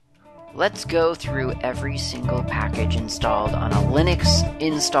Let's go through every single package installed on a Linux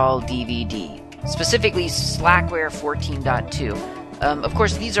install DVD, specifically Slackware 14.2. Of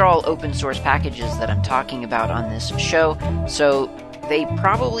course, these are all open source packages that I'm talking about on this show, so they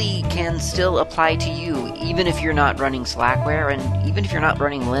probably can still apply to you, even if you're not running Slackware and even if you're not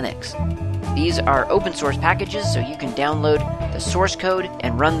running Linux. These are open source packages, so you can download the source code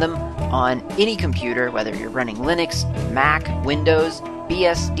and run them on any computer, whether you're running Linux, Mac, Windows,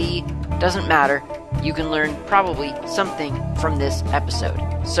 BSD, doesn't matter. You can learn probably something from this episode.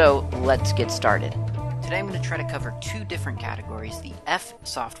 So let's get started. Today I'm going to try to cover two different categories, the F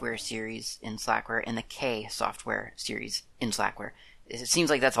software series in Slackware and the K software series in Slackware. It seems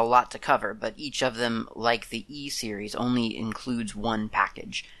like that's a lot to cover, but each of them, like the E series, only includes one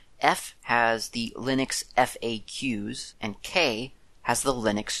package. F has the Linux FAQs, and K has the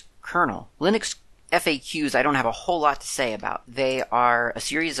Linux kernel. Linux FAQs I don't have a whole lot to say about. They are a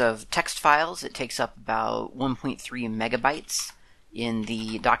series of text files. It takes up about 1.3 megabytes in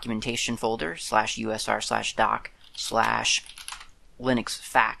the documentation folder /usr/doc/Linux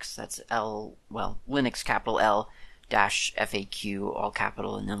facts. That's Linux capital L dash FAQ, all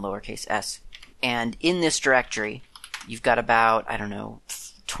capital and then lowercase s. And in this directory, you've got about,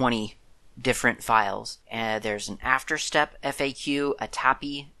 20 different files. There's an afterstep FAQ, a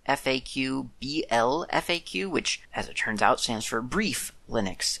TAPI FAQ, BL FAQ, which, as it turns out, stands for Brief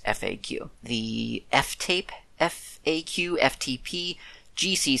Linux FAQ. The FTape FAQ, FTP,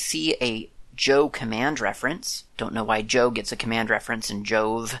 GCC, a Joe command reference. Don't know why Joe gets a command reference and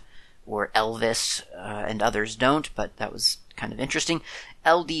Jove or Elvis and others don't, but that was kind of interesting.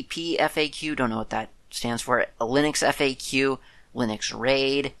 LDP FAQ, don't know what that stands for. A Linux FAQ, Linux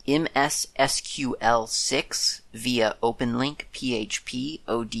RAID, MSSQL6 via OpenLink PHP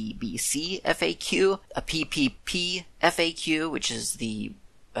ODBC FAQ, a PPP FAQ, which is the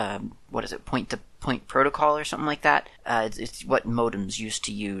point-to-point protocol or something like that. It's what modems used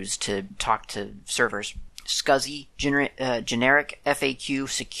to use to talk to servers. SCSI generic FAQ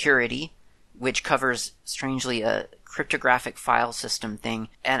security, which covers strangely a cryptographic file system thing,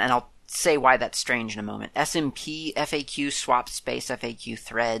 and I'll say why that's strange in a moment. SMP FAQ, swap space FAQ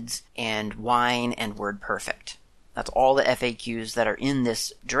threads, and Wine and WordPerfect. That's all the FAQs that are in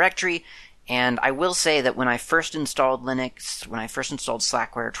this directory. And I will say that when I first installed Linux, when I first installed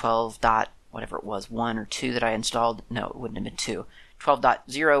Slackware 12. Whatever it was, 1 or 2 that I installed, no, it wouldn't have been 2,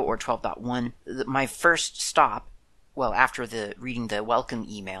 12.0 or 12.1, my first stop, after reading the welcome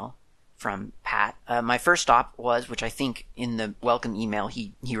email from Pat, my first stop was, which I think in the welcome email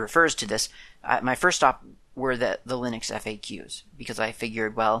he refers to this, my first stop were the Linux FAQs, because I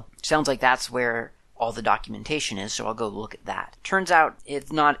figured, sounds like that's where all the documentation is, so I'll go look at that. Turns out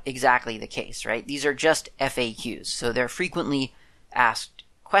it's not exactly the case, right? These are just FAQs, so they're frequently asked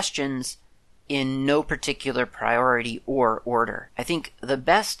questions in no particular priority or order. I think the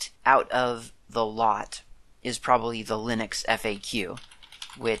best out of the lot is probably the Linux FAQ,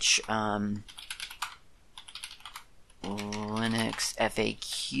 which, Linux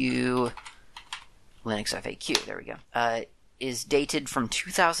FAQ, there we go, is dated from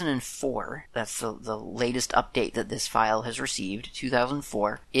 2004. That's the latest update that this file has received,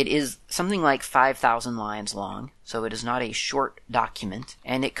 2004. It is something like 5,000 lines long, so it is not a short document,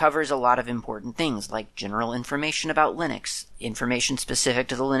 and it covers a lot of important things like general information about Linux, information specific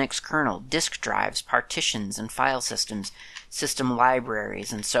to the Linux kernel, disk drives, partitions and file systems, system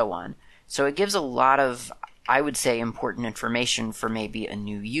libraries, and so on. So it gives a lot of, I would say, important information for maybe a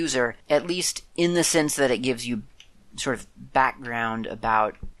new user, at least in the sense that it gives you sort of background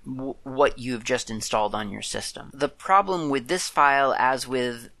about what you've just installed on your system. The problem with this file, as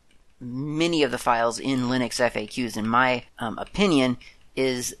with many of the files in Linux FAQs, in my opinion,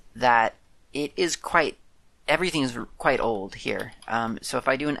 is that it is everything is quite old here. So if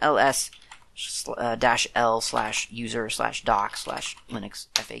I do an ls -l/user/doc/Linux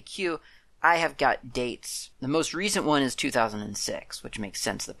FAQ, I have got dates. The most recent one is 2006, which makes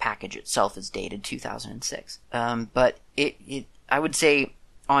sense. The package itself is dated 2006. But I would say,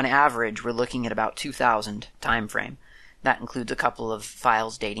 on average, we're looking at about 2000 time frame. That includes a couple of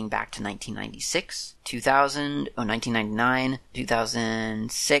files dating back to 1996, 1999,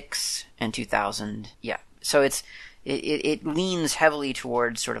 2006, and 2000. Yeah. So it leans heavily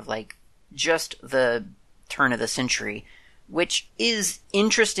towards sort of like just the turn of the century, which is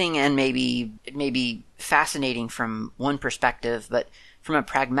interesting and maybe fascinating from one perspective, but from a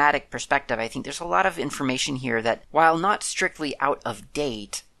pragmatic perspective, I think there's a lot of information here that, while not strictly out of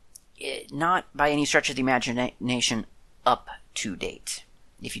date, not by any stretch of the imagination up to date,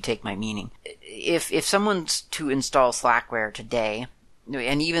 if you take my meaning. If someone's to install Slackware today,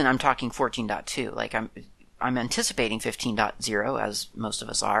 and even I'm talking 14.2. Like I'm anticipating 15.0, as most of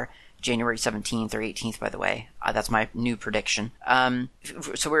us are. January 17th or 18th, by the way. That's my new prediction.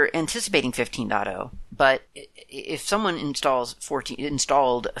 So we're anticipating 15.0, but if someone installed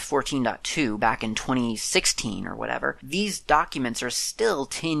 14.2 back in 2016 or whatever, these documents are still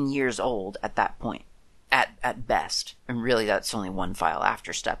 10 years old at that point. At best. And really that's only one file.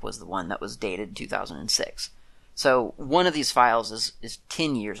 Afterstep was the one that was dated 2006. So one of these files is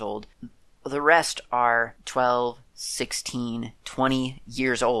 10 years old. The rest are 12, 16, 20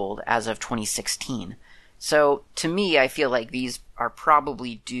 years old as of 2016. So to me, I feel like these are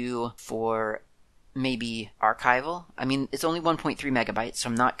probably due for maybe archival. I mean, it's only 1.3 megabytes, so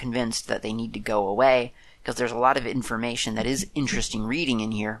I'm not convinced that they need to go away, because there's a lot of information that is interesting reading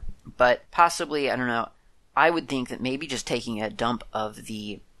in here. But possibly, I don't know, I would think that maybe just taking a dump of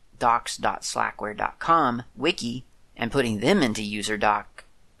the docs.slackware.com wiki and putting them into userdoc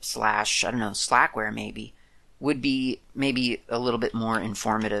 / Slackware maybe, would be maybe a little bit more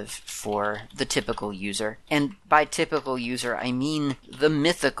informative for the typical user. And by typical user, I mean the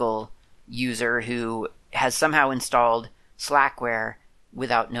mythical user who has somehow installed Slackware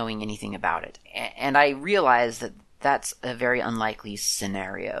without knowing anything about it. And I realize that that's a very unlikely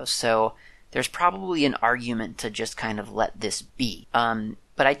scenario. So there's probably an argument to just kind of let this be.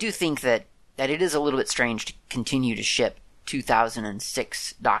 But I do think that it is a little bit strange to continue to ship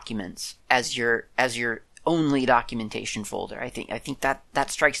 2006 documents as your only documentation folder. I think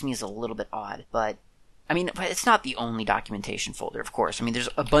that strikes me as a little bit odd. But I mean, it's not the only documentation folder, of course. I mean, there's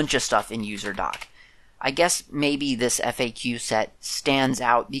a bunch of stuff in userdoc. I guess maybe this FAQ set stands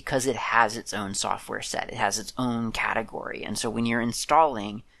out because it has its own software set. It has its own category. And so when you're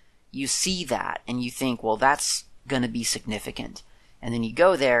installing, you see that and you think, well, that's going to be significant. And then you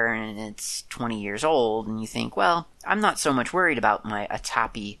go there and it's 20 years old and you think, well, I'm not so much worried about my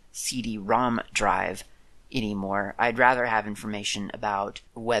Atapi CD-ROM drive anymore. I'd rather have information about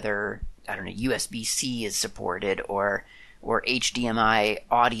whether, I don't know, USB-C is supported or HDMI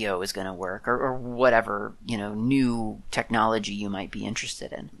audio is going to work or whatever, new technology you might be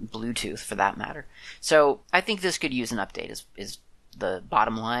interested in. Bluetooth, for that matter. So I think this could use an update is the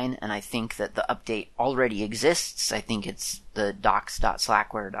bottom line, and I think that the update already exists. I think it's the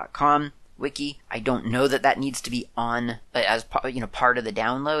docs.slackware.com wiki. I don't know that needs to be on as part of the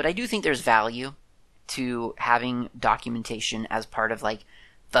download. I do think there's value to having documentation as part of like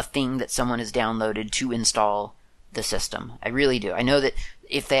the thing that someone has downloaded to install the system. I really do. I know that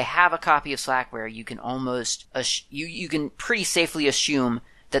if they have a copy of Slackware, you can almost you can pretty safely assume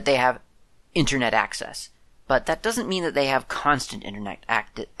that they have internet access. But that doesn't mean that they have constant internet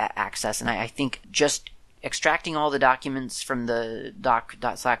access, and I think just extracting all the documents from the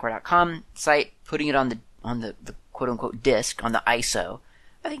doc.slackware.com site, putting it on the quote-unquote disk, on the ISO,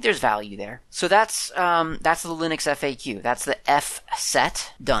 I think there's value there. So that's the Linux FAQ. That's the F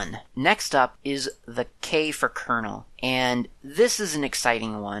set done. Next up is the K for kernel, and this is an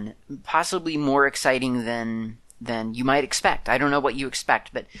exciting one, possibly more exciting than you might expect. I don't know what you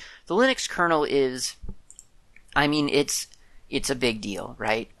expect, but the Linux kernel is, I mean, it's a big deal,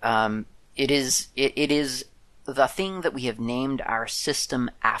 right? It is the thing that we have named our system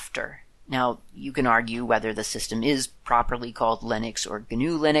after. Now, you can argue whether the system is properly called Linux or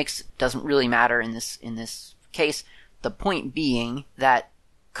GNU Linux. Doesn't really matter in this case. The point being that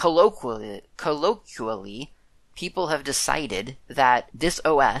colloquially, people have decided that this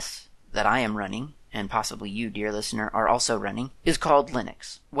OS that I am running, and possibly you, dear listener, are also running, is called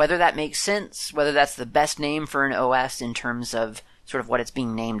Linux. Whether that makes sense, whether that's the best name for an OS in terms of sort of what it's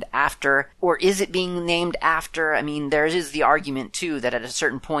being named after, or is it being named after? I mean, there is the argument, too, that at a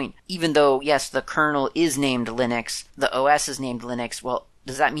certain point, even though, yes, the kernel is named Linux, the OS is named Linux, well,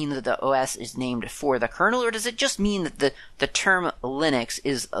 does that mean that the OS is named for the kernel, or does it just mean that the term Linux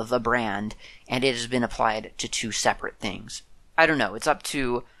is the brand, and it has been applied to two separate things? I don't know. It's up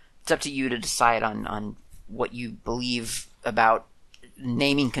to you to decide on what you believe about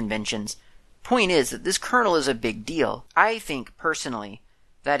naming conventions. Point is that this kernel is a big deal. I think, personally,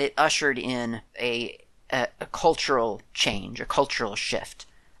 that it ushered in a cultural change, a cultural shift.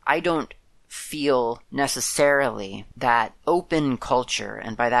 I don't feel necessarily that open culture,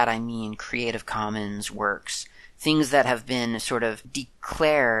 and by that I mean Creative Commons works, things that have been sort of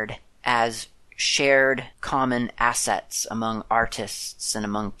declared as shared common assets among artists and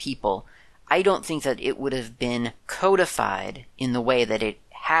among people, I don't think that it would have been codified in the way that it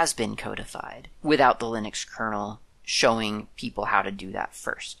has been codified without the Linux kernel showing people how to do that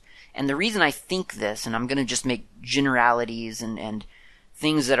first. And the reason I think this, and I'm going to just make generalities and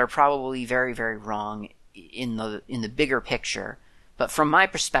things that are probably very, very wrong in the bigger picture, But from my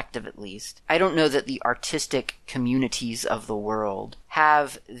perspective, at least, I don't know that the artistic communities of the world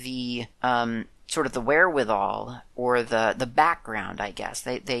have the sort of the wherewithal or the background, I guess.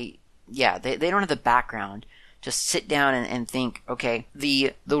 They don't have the background to sit down and think, okay,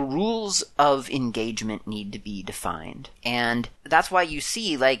 the rules of engagement need to be defined. And that's why you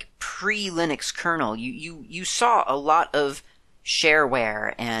see, like, pre-Linux kernel, you saw a lot of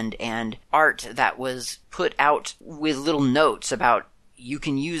shareware and art that was put out with little notes about you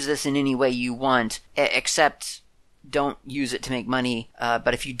can use this in any way you want, except don't use it to make money,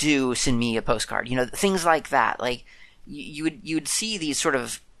 but if you do, send me a postcard. You know, things like that. Like, you would see these sort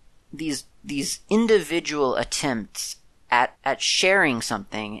of these individual attempts at sharing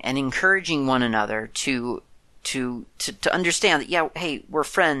something and encouraging one another to understand that, yeah, hey, we're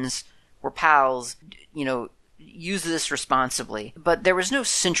friends, we're pals, you know, use this responsibly. But there was no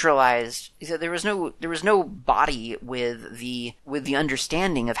centralized, there was no body with the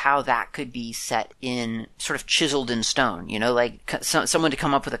understanding of how that could be set in, sort of chiseled in stone, you know, like someone to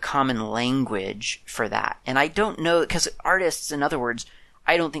come up with a common language for that. And I don't know, because artists, in other words,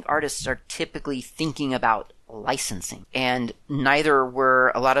 I don't think artists are typically thinking about licensing, and neither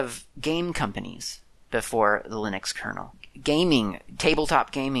were a lot of game companies before the Linux kernel. Gaming,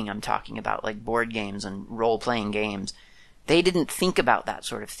 tabletop gaming I'm talking about, like board games and role-playing games, they didn't think about that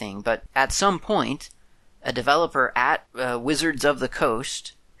sort of thing. But at some point, a developer at Wizards of the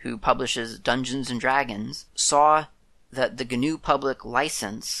Coast, who publishes Dungeons & Dragons, saw that the GNU Public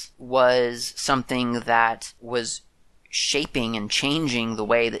license was something that was shaping and changing the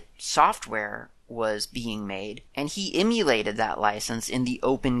way that software was being made, and he emulated that license in the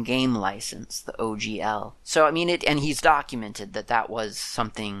Open Game License, the OGL. So, I mean, and he's documented that was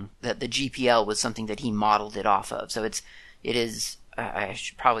something, that the GPL was something that he modeled it off of. So it is, I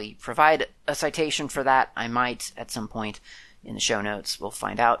should probably provide a citation for that. I might at some point in the show notes, we'll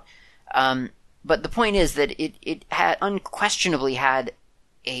find out. But the point is that it had unquestionably had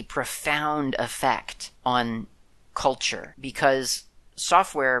a profound effect on culture, because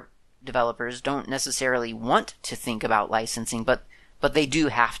software developers don't necessarily want to think about licensing, but they do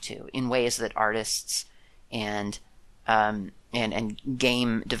have to, in ways that artists and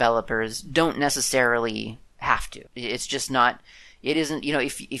game developers don't necessarily have to. It's just not. It isn't. You know,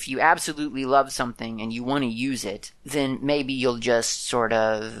 if you absolutely love something and you want to use it, then maybe you'll just sort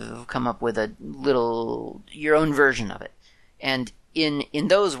of come up with your own version of it. And in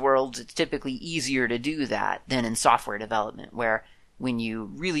those worlds, it's typically easier to do that than in software development, where when you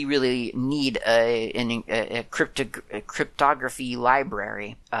really, really need a cryptography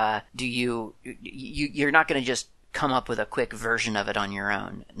library, you're not going to just come up with a quick version of it on your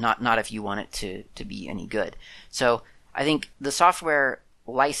own. Not if you want it to be any good. So I think the software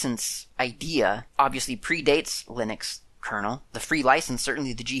license idea obviously predates Linux kernel. The free license,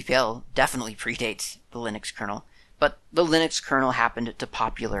 certainly the GPL, definitely predates the Linux kernel. But the Linux kernel happened to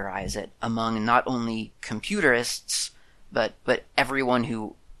popularize it among not only computerists, but everyone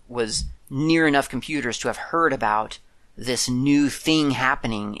who was near enough computers to have heard about this new thing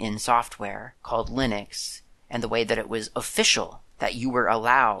happening in software called Linux, and the way that it was official, that you were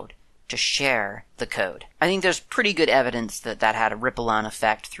allowed to share the code. I think there's pretty good evidence that had a ripple-on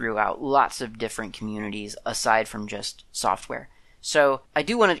effect throughout lots of different communities aside from just software. So I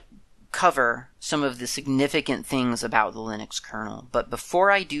do want to cover some of the significant things about the Linux kernel, but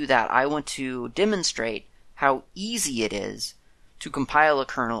before I do that, I want to demonstrate how easy it is to compile a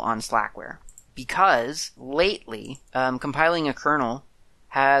kernel on Slackware. Because lately, compiling a kernel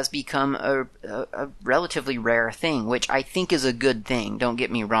has become a relatively rare thing, which I think is a good thing. Don't get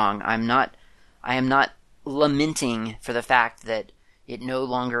me wrong. I am not lamenting for the fact that it's no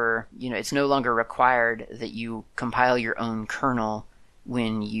longer required that you compile your own kernel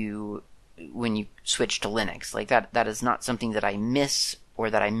when you switch to Linux. Like that is not something that I miss or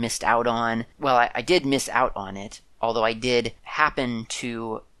that I missed out on. Well, I did miss out on it, although I did happen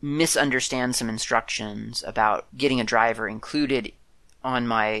to misunderstand some instructions about getting a driver included on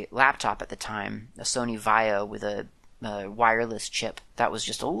my laptop at the time, a Sony Vaio with a wireless chip. That was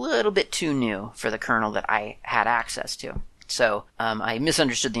just a little bit too new for the kernel that I had access to. So I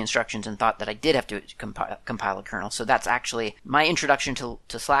misunderstood the instructions and thought that I did have to compile a kernel. So that's actually my introduction to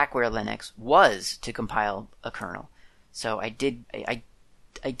Slackware Linux was to compile a kernel. So I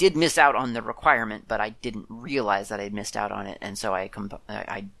did miss out on the requirement, but I didn't realize that I had missed out on it, and so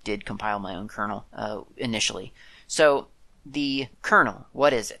I did compile my own kernel initially. So the kernel,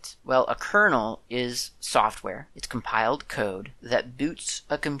 what is it? Well, a kernel is software. It's compiled code that boots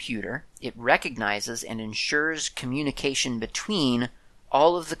a computer. It recognizes and ensures communication between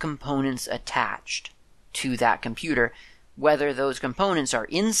all of the components attached to that computer whether those components are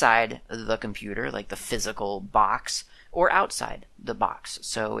inside the computer, like the physical box, or outside the box.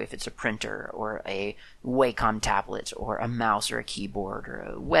 So if it's a printer or a Wacom tablet or a mouse or a keyboard or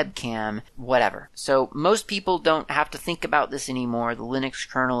a webcam, whatever. So most people don't have to think about this anymore. The Linux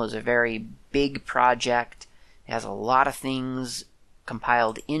kernel is a very big project. It has a lot of things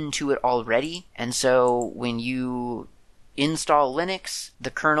compiled into it already. And so when you install Linux,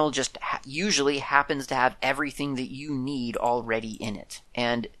 the kernel just usually happens to have everything that you need already in it.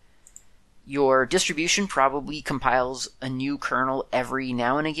 And your distribution probably compiles a new kernel every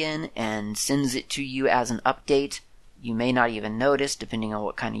now and again and sends it to you as an update. You may not even notice, depending on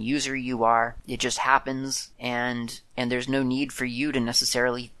what kind of user you are. It just happens, and there's no need for you to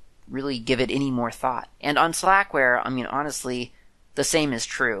necessarily really give it any more thought. And on Slackware, I mean, honestly, the same is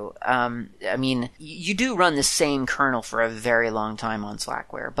true. You do run the same kernel for a very long time on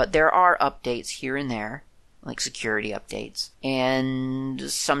Slackware, but there are updates here and there, like security updates. And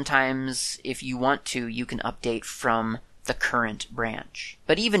sometimes, if you want to, you can update from the current branch.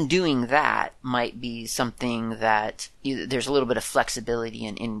 But even doing that might be something that there's a little bit of flexibility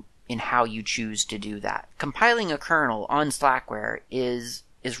in how you choose to do that. Compiling a kernel on Slackware is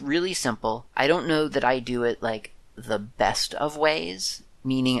really simple. I don't know that I do it like the best of ways,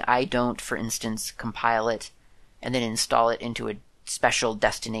 meaning I don't, for instance, compile it and then install it into a special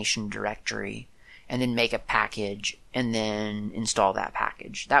destination directory and then make a package and then install that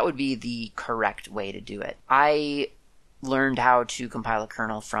package. That would be the correct way to do it. I learned how to compile a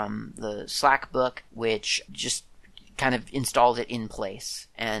kernel from the Slack book, which just kind of installed it in place.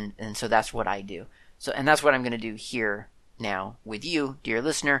 And so that's what I do. And that's what I'm going to do here now with you, dear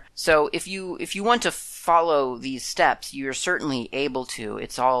listener. So if you want to follow these steps, you're certainly able to.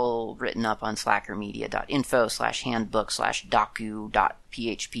 It's all written up on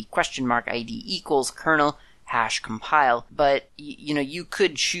slackermedia.info/handbook/docu.php?id equals kernel #compile. But you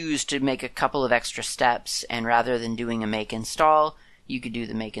could choose to make a couple of extra steps, and rather than doing a make install, you could do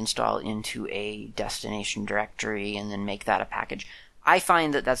the make install into a destination directory and then make that a package. I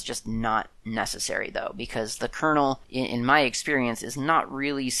find that that's just not necessary, though, because the kernel, in my experience, is not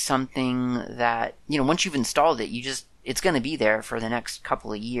really something that, once you've installed it, it's going to be there for the next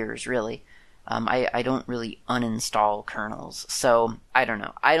couple of years, really. I don't really uninstall kernels, so I don't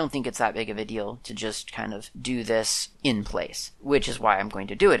know. I don't think it's that big of a deal to just kind of do this in place, which is why I'm going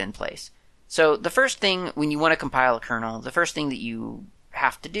to do it in place. So the first thing, when you want to compile a kernel, the first thing that you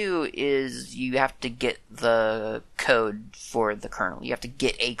have to do is you have to get the code for the kernel. You have to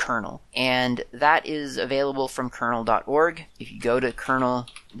get a kernel. And that is available from kernel.org. If you go to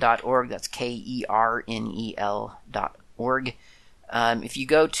kernel.org, that's KERNEL.org. If you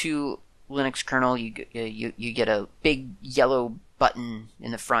go to Linux kernel, you get a big yellow button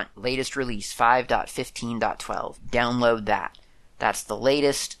in the front, latest release 5.15.12. Download that. That's the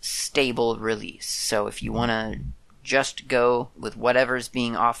latest stable release. So if you want to just go with whatever's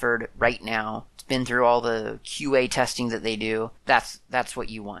being offered right now, it's been through all the QA testing that they do, that's what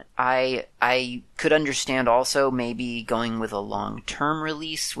you want. I could understand also maybe going with a long-term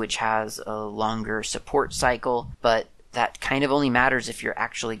release, which has a longer support cycle, but that kind of only matters if you're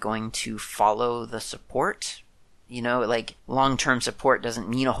actually going to follow the support. Like long-term support doesn't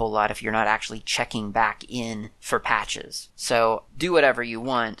mean a whole lot if you're not actually checking back in for patches. So do whatever you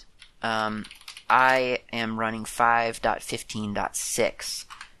want. I am running 5.15.6,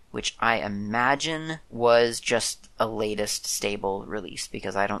 which I imagine was just a latest stable release,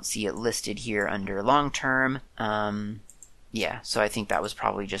 because I don't see it listed here under long-term. So I think that was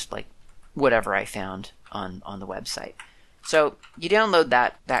probably just like whatever I found on the website. So you download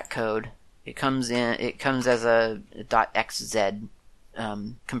that code. It comes as a .xz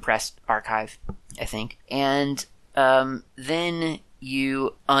compressed archive, I think. And then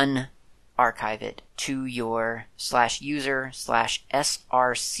you archive it to your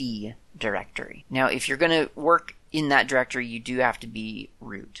 /user/src directory. Now, if you're going to work in that directory, you do have to be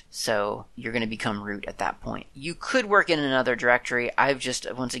root. So you're going to become root at that point. You could work in another directory.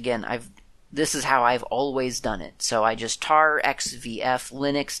 This is how I've always done it. So I just tar xvf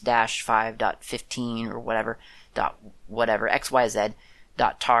linux-5.15 or whatever xyz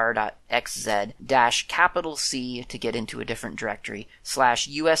 .tar.xz -C to get into a different directory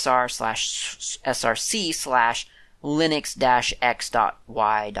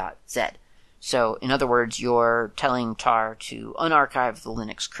 /usr/src/linux-x.y.z. So, in other words, you're telling tar to unarchive the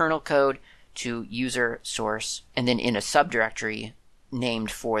Linux kernel code to user source, and then in a subdirectory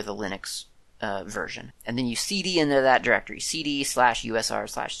named for the Linux version. And then you cd into that directory,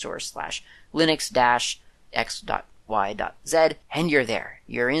 cd/usr/source/linux-x.yz. y.z, and you're there.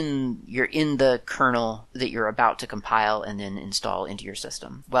 You're in the kernel that you're about to compile and then install into your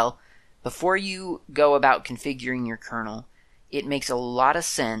system. Well, before you go about configuring your kernel, it makes a lot of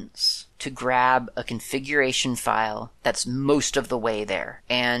sense to grab a configuration file that's most of the way there.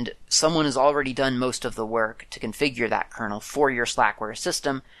 And someone has already done most of the work to configure that kernel for your Slackware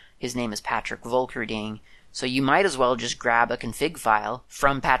system. His name is Patrick Volkerding. So you might as well just grab a config file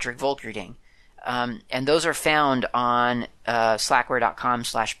from Patrick Volkerding. And those are found on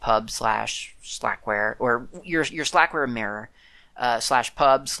slackware.com/pub/Slackware, or your Slackware mirror,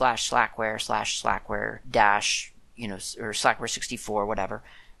 /pub/Slackware/Slackware dash, or Slackware 64, whatever,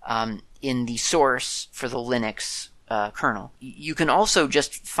 in the source for the Linux kernel. You can also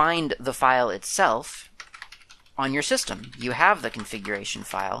just find the file itself on your system. You have the configuration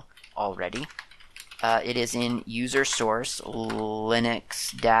file already. It is in user source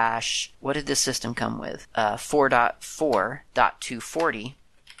Linux dash, what did this system come with? 4.4.240.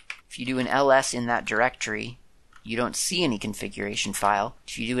 If you do an ls in that directory, you don't see any configuration file.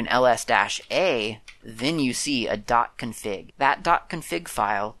 If you do an ls-a, then you see a .config. That .config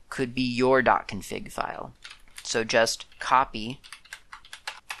file could be your .config file. So just copy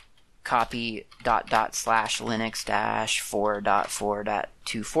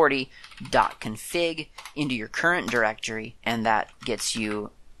 /linux-4.4.240.config into your current directory, and that gets you,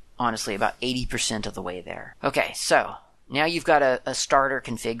 honestly, about 80% of the way there. Okay, so now you've got a starter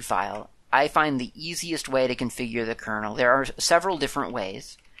config file. I find the easiest way to configure the kernel, there are several different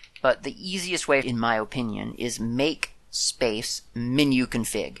ways, but the easiest way, in my opinion, is make space menu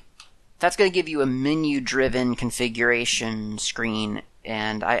config. That's going to give you a menu-driven configuration screen,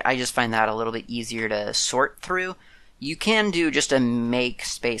 and I just find that a little bit easier to sort through. You can do just a make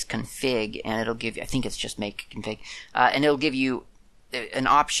space config, and it'll give you, I think it's just make config, and it'll give you an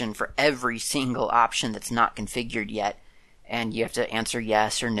option for every single option that's not configured yet, and you have to answer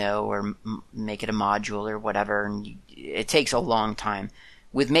yes or no, or make it a module or whatever, and it takes a long time.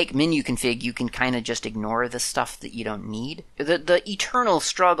 With make menu config, you can kind of just ignore the stuff that you don't need. The eternal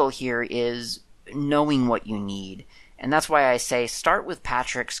struggle here is knowing what you need. And that's why I say start with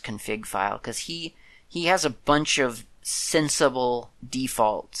Patrick's config file, because he has a bunch of sensible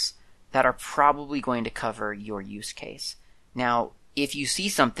defaults that are probably going to cover your use case. Now, if you see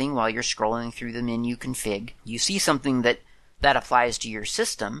something while you're scrolling through the menu config, you see something that applies to your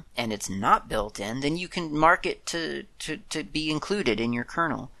system and it's not built in, then you can mark it to be included in your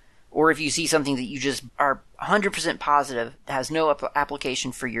kernel. Or if you see something that you just are 100% positive has no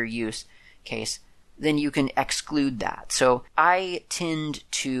application for your use case, then you can exclude that. So I tend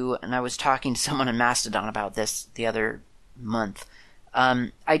to, and I was talking to someone on Mastodon about this the other month,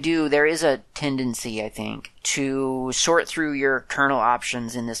 there is a tendency, I think, to sort through your kernel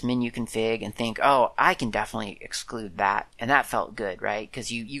options in this menu config and think, oh, I can definitely exclude that. And that felt good, right?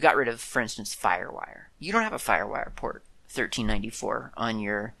 Because you got rid of, for instance, FireWire. You don't have a FireWire port 1394 on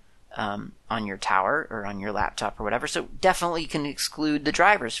your tower or on your laptop or whatever, so definitely you can exclude the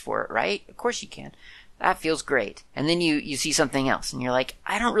drivers for it, right? Of course you can. That feels great. And then you see something else, and you're like,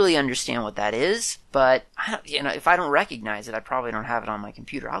 I don't really understand what that is, but if I don't recognize it, I probably don't have it on my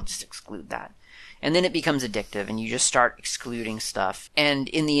computer. I'll just exclude that. And then it becomes addictive, and you just start excluding stuff. And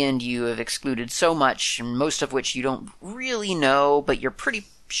in the end, you have excluded so much, most of which you don't really know, but you're pretty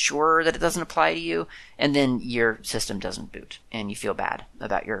sure that it doesn't apply to you, and then your system doesn't boot, and you feel bad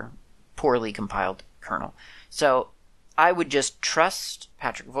about your poorly compiled kernel. So I would just trust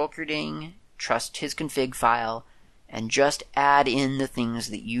Patrick Volkerding, trust his config file, and just add in the things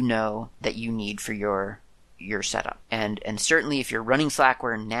that you know that you need for your setup. And certainly if you're running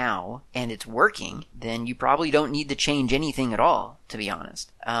Slackware now and it's working, then you probably don't need to change anything at all, to be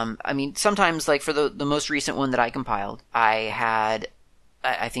honest. Sometimes, like for the most recent one that I compiled, I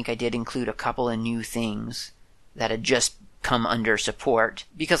think I did include a couple of new things that had just come under support,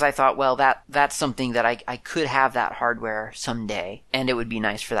 because I thought, well, that's something that I could have that hardware someday, and it would be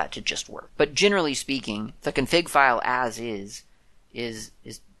nice for that to just work. But generally speaking, the config file as is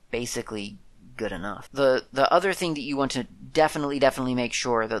basically good enough. The other thing that you want to definitely make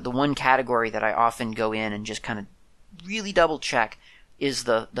sure, that the one category that I often go in and just kind of really double check, is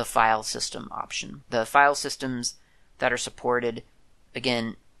the file system option. The file systems that are supported,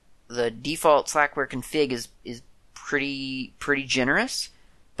 again, the default Slackware config is pretty generous,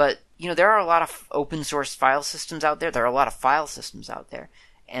 but there are a lot of open source file systems out there. There are a lot of file systems out there,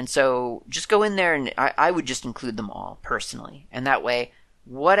 and so just go in there, and I would just include them all personally, and that way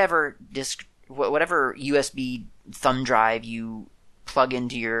whatever USB thumb drive you plug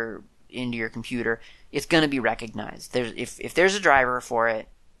into your computer, it's going to be recognized. If there's a driver for it,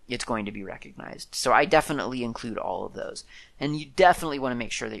 it's going to be recognized. So I definitely include all of those. And you definitely want to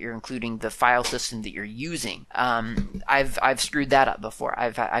make sure that you're including the file system that you're using. I've screwed that up before.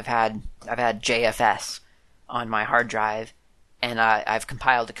 I've had JFS on my hard drive, and I've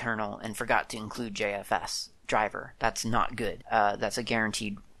compiled a kernel and forgot to include JFS driver. That's not good. That's a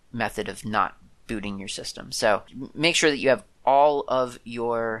guaranteed method of not booting your system. So make sure that you have all of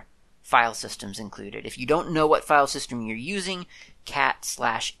your file systems included. If you don't know what file system you're using,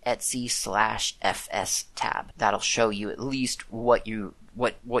 cat/etsy/fs tab. That'll show you at least what you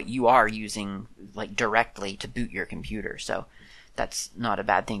are using, like, directly to boot your computer. So that's not a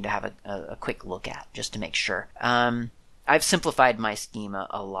bad thing to have a quick look at, just to make sure. I've simplified my schema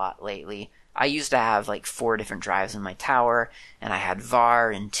a lot lately. I used to have like 4 different drives in my tower, and I had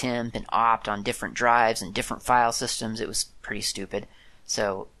var and temp and opt on different drives and different file systems. It was pretty stupid.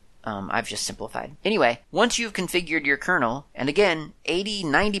 So I've just simplified. Anyway, once you've configured your kernel, and again,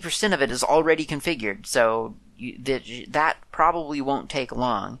 80-90% of it is already configured, so that probably won't take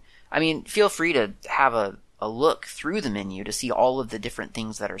long. I mean, feel free to have a look through the menu to see all of the different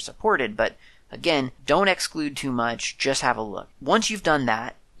things that are supported, but again, don't exclude too much, just have a look. Once you've done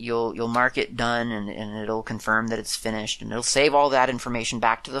that, you'll mark it done, and it'll confirm that it's finished, and it'll save all that information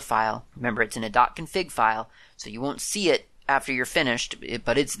back to the file. Remember, it's in a .config file, so you won't see it after you're finished,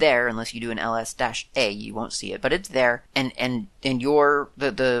 but it's there. Unless you do an ls-a, you won't see it, but it's there. And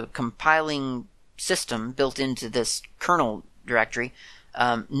the compiling system built into this kernel directory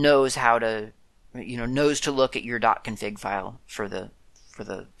knows how to, knows to look at your .config file for the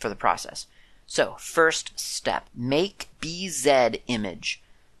process. So first step, make bzimage.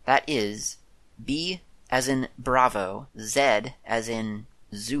 That is B as in Bravo, Z as in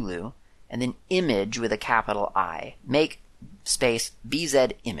Zulu, and then image with a capital I. Make space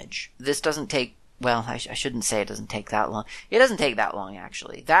bzimage. This doesn't take, well, I shouldn't say it doesn't take that long. It doesn't take that long,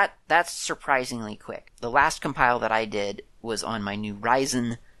 actually. That's surprisingly quick. The last compile that I did was on my new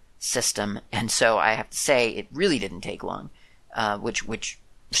Ryzen system, and so I have to say it really didn't take long, which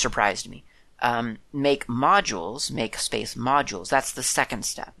surprised me. Make modules, make space modules. That's the second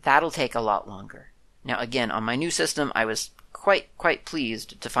step. That'll take a lot longer. Now, again, on my new system, I was quite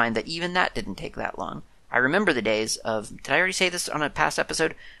pleased to find that even that didn't take that long. I remember the days of, did I already say this on a past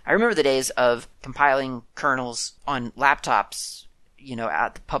episode? I remember the days of compiling kernels on laptops,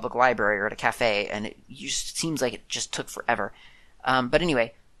 at the public library or at a cafe, and it just seems like it just took forever. But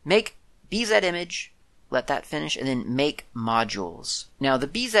anyway, make bzimage, let that finish, and then make modules. Now, the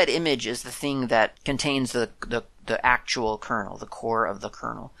bzimage is the thing that contains the actual kernel, the core of the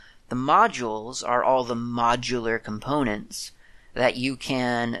kernel. The modules are all the modular components that you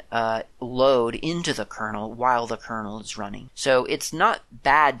can load into the kernel while the kernel is running. So it's not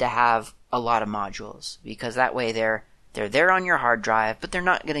bad to have a lot of modules, because that way they're there on your hard drive, but they're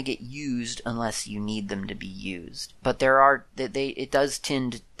not going to get used unless you need them to be used. But there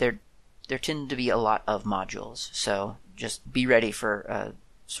tend to be a lot of modules, so just be ready for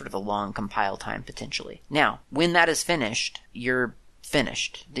sort of a long compile time potentially. Now, when that is finished, you're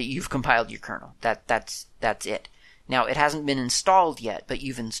finished. That you've compiled your kernel. That's it. Now, it hasn't been installed yet, but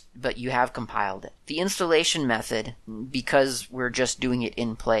you have compiled it. The installation method, because we're just doing it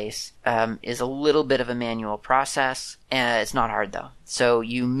in place, is a little bit of a manual process. It's not hard though. So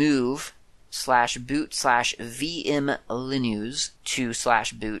you move /boot/vmlinux to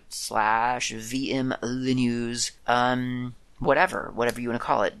 /boot/vmlinux, whatever you want to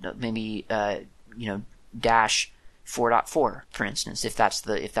call it. Maybe, dash 4.4, for instance, if that's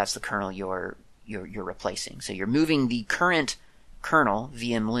the kernel you're replacing. So you're moving the current kernel,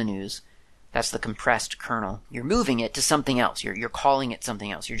 vmlinux, that's the compressed kernel. You're moving it to something else. You're calling it something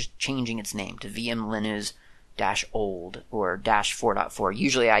else. You're just changing its name to vmlinux-old or -4.4.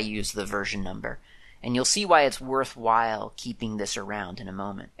 Usually I use the version number. And you'll see why it's worthwhile keeping this around in a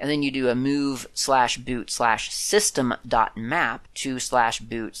moment. And then you do a move /boot/system.map to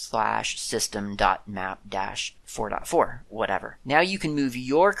 /boot/system.map-4.4, whatever. Now you can move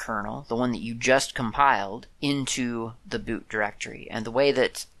your kernel, the one that you just compiled, into the boot directory. And the way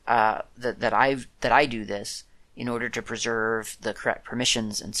that I do this, in order to preserve the correct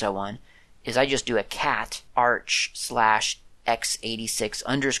permissions and so on, is I just do a cat arch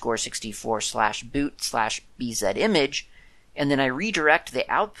 /x86_64/boot/bzimage, and then I redirect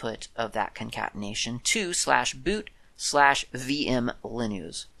the output of that concatenation to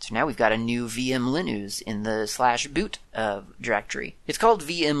 /boot/vmlinux. So now we've got a new vmlinux in the /boot directory. It's called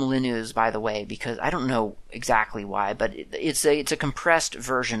vmlinux, by the way, because I don't know exactly why, but it's a compressed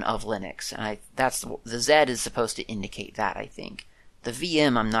version of Linux, and the Z is supposed to indicate that, I think. The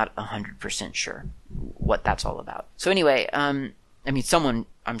VM, I'm not 100% sure what that's all about. So anyway, I mean, someone,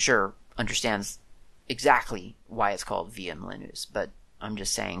 I'm sure, understands exactly why it's called VM Linux, but I'm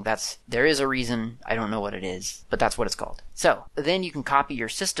just saying there is a reason. I don't know what it is, but that's what it's called. So then you can copy your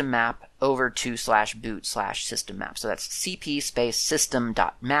system map over to /boot/system map. So that's cp space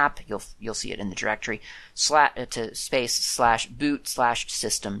system.map. You'll see it in the directory to space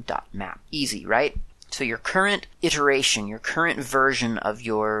 /boot/system.map. Easy, right? So your current iteration, your current version of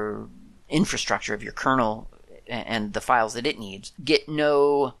your infrastructure, of your kernel and the files that it needs, get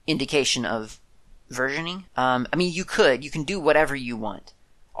no indication of versioning. I mean, you can do whatever you want.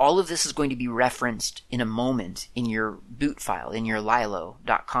 All of this is going to be referenced in a moment in your boot file, in your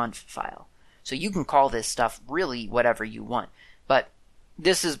lilo.conf file. So you can call this stuff really whatever you want. But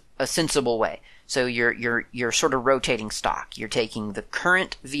this is a sensible way. So you're sort of rotating stock. You're taking the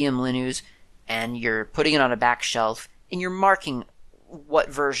current VM Linux and you're putting it on a back shelf and you're marking what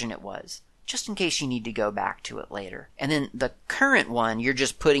version it was, just in case you need to go back to it later. And then the current one, you're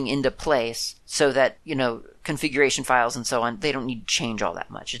just putting into place so that, configuration files and so on, they don't need to change all that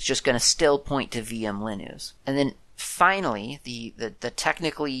much. It's just going to still point to VM Linux. And then finally, the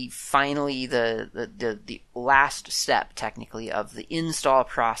last step, technically, of the install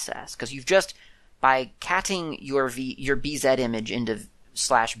process, because you've just, by catting your BZ image into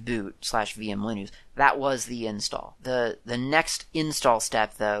 /boot/VM Linux, that was the install. The next install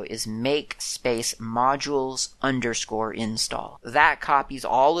step, though, is make space modules_install. That copies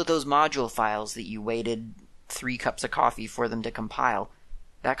all of those module files that you waited 3 cups of coffee for them to compile.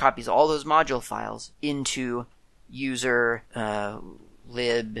 That copies all those module files into user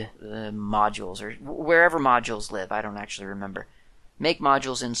lib modules, or wherever modules live. I don't actually remember. Make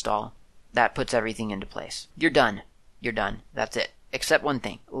modules install. That puts everything into place. You're done. That's it. Except one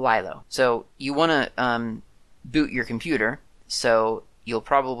thing, Lilo. So you want to boot your computer, so you're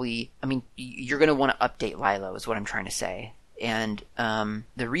going to want to update Lilo, is what I'm trying to say. And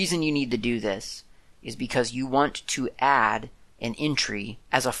the reason you need to do this is because you want to add an entry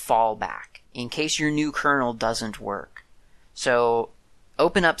as a fallback in case your new kernel doesn't work. So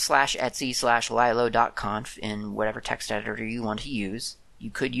open up /etc/lilo.conf in whatever text editor you want to use.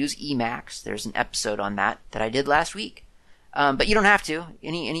 You could use Emacs. There's an episode on that I did last week. But you don't have to.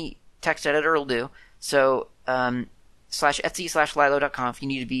 Any text editor will do. So /etc/lilo.conf, you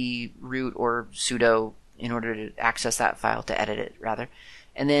need to be root or sudo in order to access that file, to edit it, rather.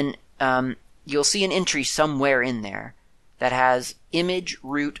 And then you'll see an entry somewhere in there that has image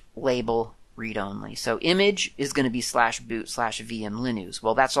root label read-only. So image is going to be /boot/VM Linux.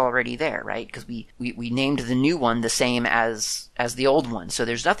 Well, that's already there, right? Because we named the new one the same as the old one. So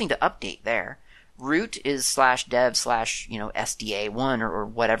there's nothing to update there. Root is /dev/SDA1 or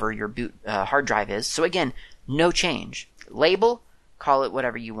whatever your boot hard drive is. So again, no change. Label, call it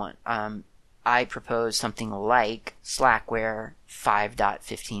whatever you want. I propose something like Slackware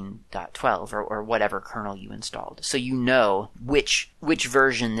 5.15.12 or whatever kernel you installed, so you know which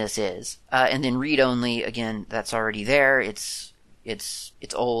version this is. And then read only, again, that's already there. It's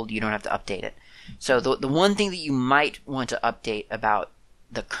old. You don't have to update it. So the one thing that you might want to update about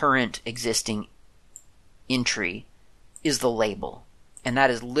the current existing entry is the label. And that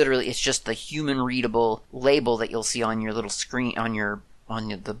is literally, it's just the human readable label that you'll see on your little screen, on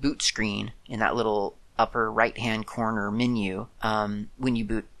the boot screen in that little upper right hand corner menu when you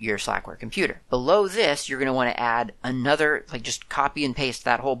boot your Slackware computer. Below this, you're going to want to add another, just copy and paste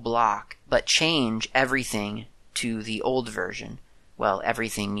that whole block, but change everything to the old version. Well,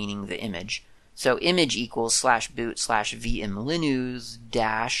 everything meaning the image. So image equals /boot/VM Linux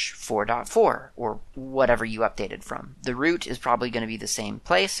 -4.4 or whatever you updated from. The root is probably going to be the same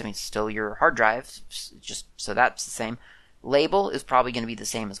place. I mean, it's still your hard drive, just so that's the same. Label is probably going to be the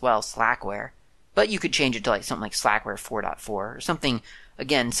same as well, Slackware. But you could change it to something like Slackware 4.4 or something,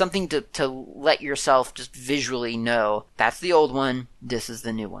 again, something to let yourself just visually know that's the old one, this is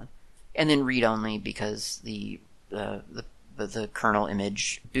the new one. And then read only because the kernel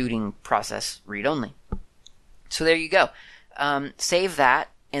image booting process read only. So there you go. Save that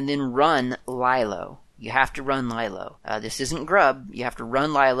and then run Lilo. You have to run Lilo. This isn't Grub. You have to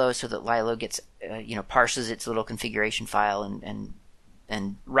run Lilo so that Lilo gets, parses its little configuration file and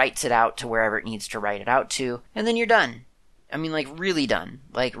writes it out to wherever it needs to write it out to. And then you're done. I mean, really done.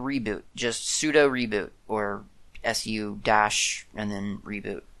 Reboot. Just sudo reboot or su dash and then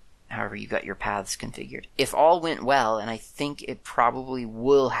reboot. However you got your paths configured. If all went well, and I think it probably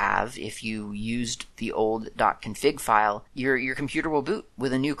will have if you used the old .config file, your computer will boot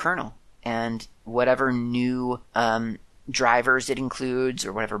with a new kernel. And whatever new drivers it includes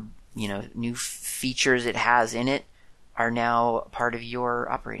or whatever new features it has in it are now part of your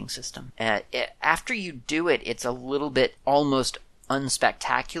operating system. After you do it, it's a little bit almost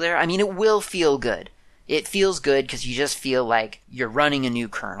unspectacular. I mean, it will feel good. It feels good because you just feel like you're running a new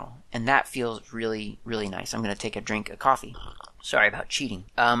kernel, and that feels really, really nice. I'm going to take a drink of coffee. Sorry about cheating.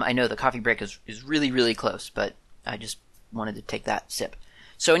 I know the coffee break is really, really close, but I just wanted to take that sip.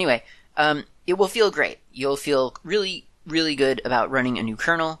 So anyway, it will feel great. You'll feel really, really good about running a new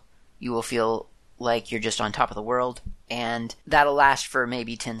kernel. You will feel like you're just on top of the world, and that'll last for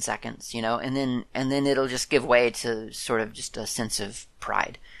maybe 10 seconds, and then it'll just give way to sort of just a sense of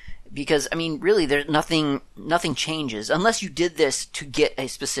pride. Because, I mean, really, there's nothing changes. Unless you did this to get a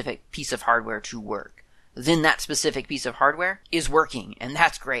specific piece of hardware to work. Then that specific piece of hardware is working, and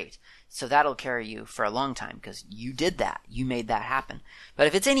that's great. So that'll carry you for a long time, because you did that. You made that happen. But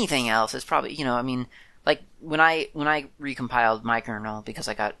if it's anything else, it's probably, like, when I recompiled my kernel, because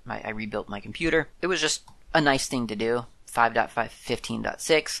I rebuilt my computer, it was just a nice thing to do.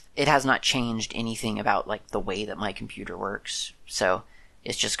 5.15.6. It has not changed anything about, like, the way that my computer works. So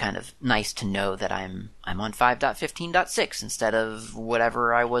it's just kind of nice to know that I'm on 5.15.6 instead of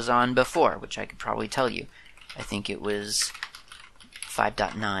whatever I was on before, which I could probably tell you. I think it was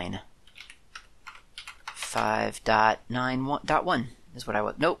 5.9. 5.9.1 is what I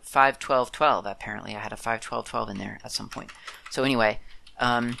was. Nope, 5.12.12. Apparently I had a 5.12.12 in there at some point. So anyway,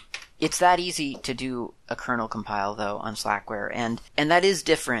 it's that easy to do a kernel compile, though, on Slackware, and that is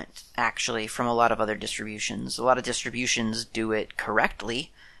different, actually, from a lot of other distributions. A lot of distributions do it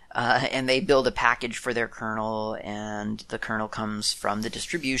correctly, and they build a package for their kernel, and the kernel comes from the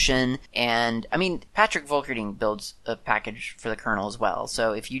distribution, and, I mean, Patrick Volkerding builds a package for the kernel as well,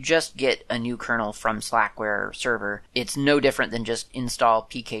 so if you just get a new kernel from Slackware server, it's no different than just install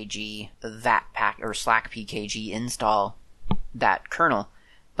pkg, or slack pkg install that kernel.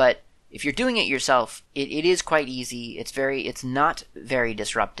 But if you're doing it yourself, it is quite easy. It's not very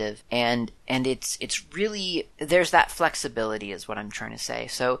disruptive, and it's really, there's that flexibility is what I'm trying to say.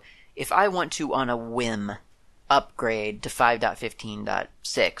 So if I want to, on a whim, upgrade to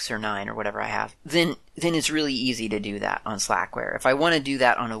 5.15.6 or 9 or whatever I have, then it's really easy to do that on Slackware. If I want to do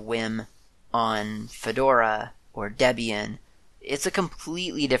that on a whim on Fedora or Debian, it's a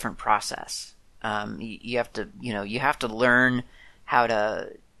completely different process. You have to learn how to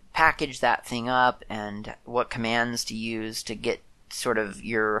package that thing up and what commands to use to get sort of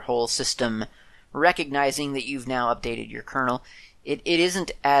your whole system recognizing that you've now updated your kernel. It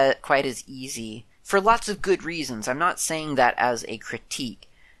isn't quite as easy for lots of good reasons. I'm not saying that as a critique.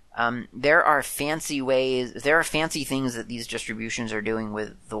 There are fancy things that these distributions are doing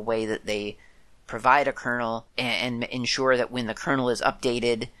with the way that they provide a kernel and ensure that when the kernel is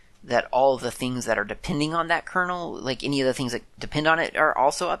updated, that all of the things that are depending on that kernel, like any of the things that depend on it, are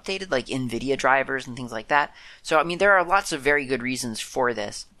also updated, like NVIDIA drivers and things like that. So, I mean, there are lots of very good reasons for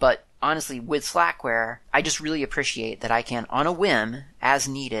this, but honestly, with Slackware, I just really appreciate that I can, on a whim, as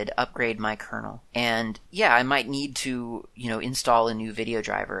needed, upgrade my kernel. And yeah, I might need to, install a new video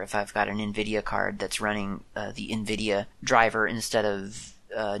driver if I've got an NVIDIA card that's running the NVIDIA driver instead of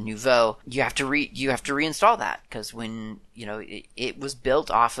Nouveau. You have to reinstall that, because when it was built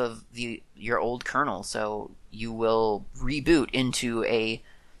off of your old kernel, so you will reboot into a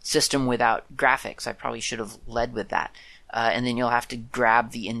system without graphics. I probably should have led with that, and then you'll have to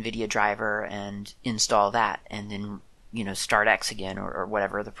grab the NVIDIA driver and install that, and then start X again or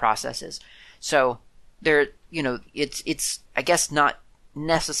whatever the process is. So there, it's I guess not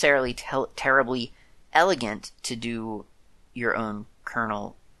necessarily terribly elegant to do your own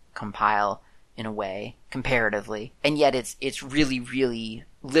kernel compile in a way, comparatively, and yet it's really, really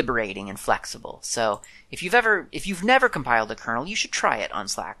liberating and flexible. So if you've never compiled a kernel, you should try it on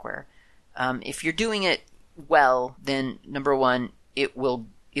Slackware. If you're doing it well, then number one, it will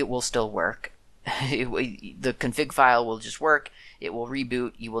still work. The config file will just work. It will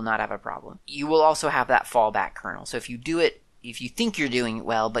reboot. You will not have a problem. You will also have that fallback kernel. So if you think you're doing it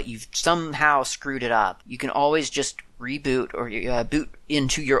well, but you've somehow screwed it up, you can always just reboot or boot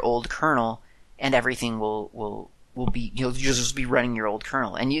into your old kernel, and everything will be, you'll just be running your old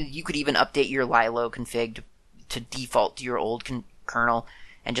kernel. And you could even update your Lilo config to default to your old kernel,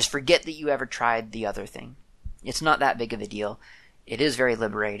 and just forget that you ever tried the other thing. It's not that big of a deal. It is very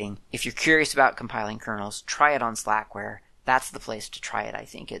liberating. If you're curious about compiling kernels, try it on Slackware. That's the place to try it, I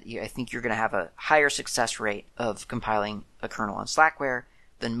think. I think you're going to have a higher success rate of compiling a kernel on Slackware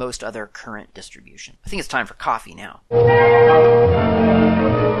than most other current distributions. I think it's time for coffee now.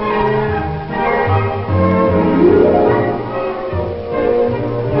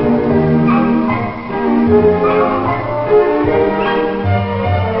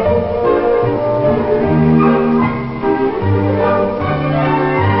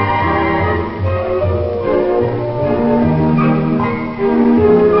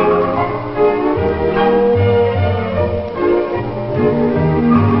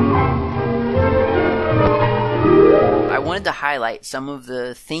 highlight some of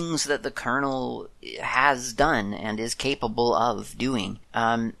the things that the kernel has done and is capable of doing.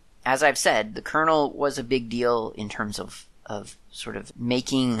 As I've said, the kernel was a big deal in terms of sort of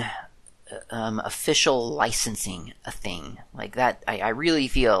making official licensing a thing. Like that, I really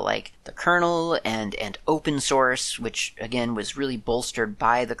feel like the kernel and open source, which again was really bolstered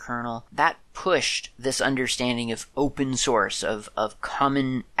by the kernel, that pushed this understanding of open source, of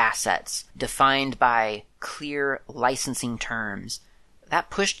common assets defined by clear licensing terms.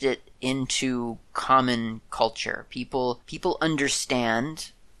 That pushed it into common culture. People understand,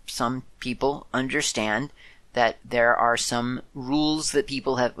 some people understand that there are some rules that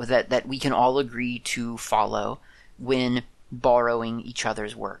people have, that we can all agree to follow when borrowing each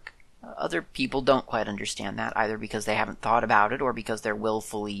other's work. Other people don't quite understand that, either because they haven't thought about it or because they're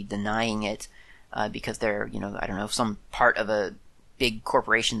willfully denying it, because they're, I don't know, some part of a big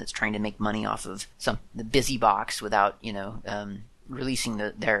corporation that's trying to make money off of the busy box without, releasing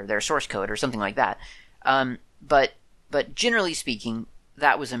their source code or something like that. But generally speaking,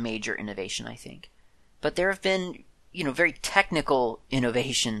 that was a major innovation, I think. But there have been, very technical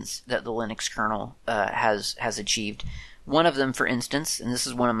innovations that the Linux kernel has achieved. One of them, for instance, and this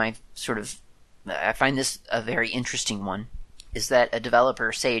is one of my I find this a very interesting one, is that a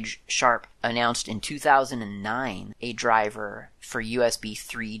developer, Sage Sharp, announced in 2009 a driver for USB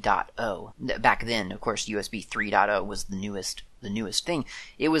 3.0. Back then, of course, USB 3.0 was the newest thing.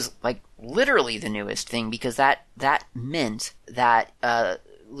 It was like literally the newest thing, because that meant that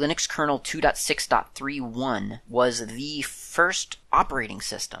Linux kernel 2.6.31 was the first operating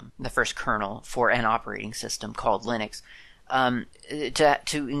system, the first kernel for an operating system called Linux,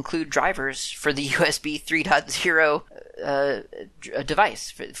 to include drivers for the USB 3.0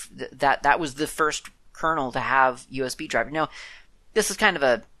 device. That was the first kernel to have USB driver. Now, this is kind of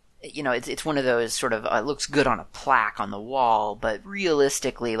a, it's one of those sort of, looks good on a plaque on the wall, but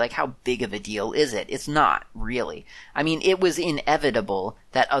realistically, like, how big of a deal is it? It's not, really. I mean, it was inevitable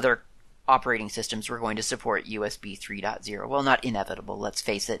that other operating systems were going to support USB 3.0. Well, not inevitable, let's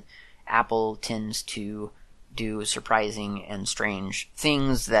face it. Apple tends to do surprising and strange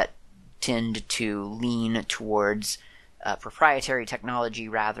things that tend to lean towards proprietary technology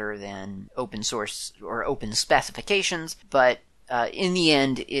rather than open source or open specifications, but in the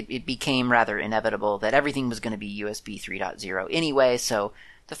end, it became rather inevitable that everything was going to be USB 3.0 anyway, so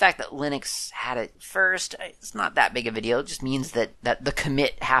the fact that Linux had it first, it's not that big of a deal. It just means that the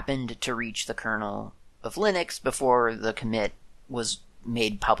commit happened to reach the kernel of Linux before the commit was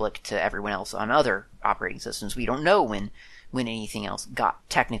made public to everyone else on other operating systems. We don't know when anything else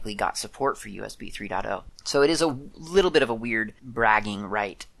technically got support for USB 3.0. So it is a little bit of a weird bragging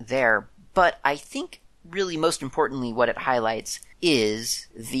right there, but I think really most importantly what it highlights is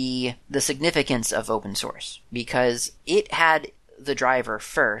the significance of open source, because it had the driver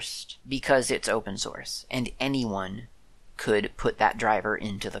first because it's open source and anyone could put that driver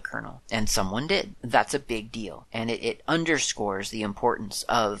into the kernel, and someone did. That's a big deal, and it underscores the importance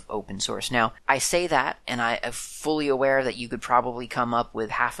of open source. Now, I say that, and I am fully aware that you could probably come up with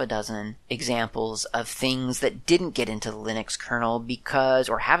half a dozen examples of things that didn't get into the Linux kernel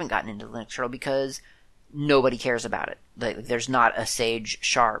or haven't gotten into the Linux kernel because nobody cares about it. Like, there's not a Sage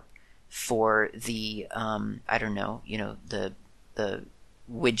Sharp for the, the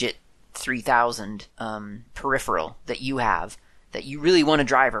widget 3000 peripheral that you have, that you really want a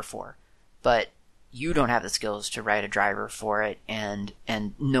driver for, but you don't have the skills to write a driver for it, and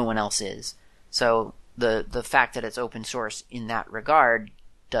no one else is. So the fact that it's open source in that regard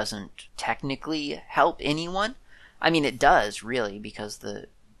doesn't technically help anyone. I mean, it does, really, because the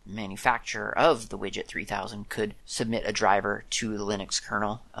manufacturer of the widget 3000 could submit a driver to the Linux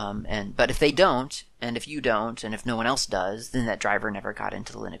kernel, but if they don't, and if you don't, and if no one else does, then that driver never got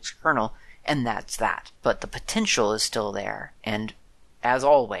into the Linux kernel, and that's that. But the potential is still there, and as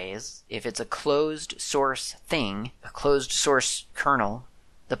always, if it's a closed source thing, a closed source kernel,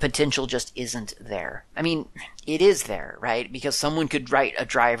 the potential just isn't there. I mean, it is there, right? Because someone could write a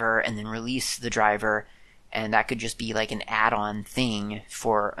driver and then release the driver, and that could just be like an add-on thing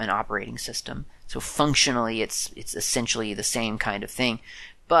for an operating system. So functionally, it's essentially the same kind of thing,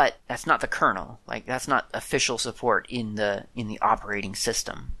 but that's not the kernel. Like, that's not official support in the operating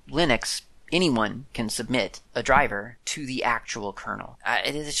system. Linux, anyone can submit a driver to the actual kernel.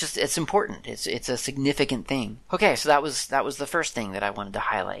 It's important. It's a significant thing. Okay, so that was the first thing that I wanted to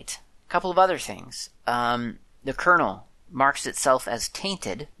highlight. A couple of other things. The kernel marks itself as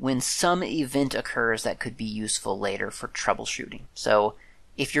tainted when some event occurs that could be useful later for troubleshooting. So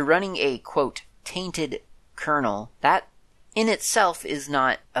if you're running a, quote, tainted kernel, that in itself is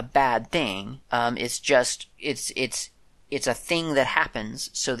not a bad thing. It's it's a thing that happens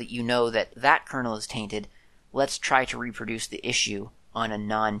so that you know that that kernel is tainted. Let's try to reproduce the issue on a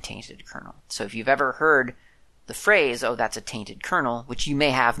non-tainted kernel. So if you've ever heard the phrase, oh, that's a tainted kernel, which you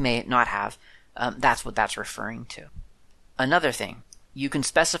may have, may not have, that's what that's referring to. Another thing, you can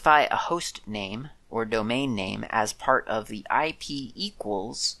specify a host name or domain name as part of the IP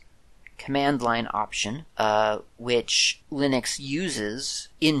equals command line option, which Linux uses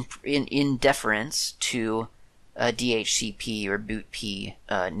in deference to a DHCP or bootp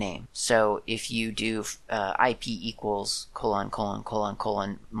name. So if you do IP equals :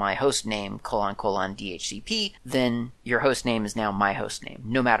 my host name : DHCP, then your host name is now my host name,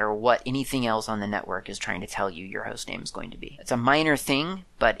 no matter what anything else on the network is trying to tell you your host name is going to be. It's a minor thing,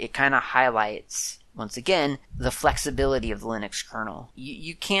 but it kind of highlights, once again, the flexibility of the Linux kernel.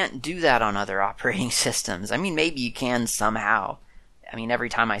 You can't do that on other operating systems. I mean, maybe you can somehow. I mean, every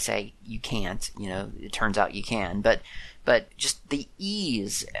time I say you can't, it turns out you can. But just the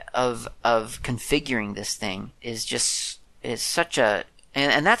ease of configuring this thing is such a,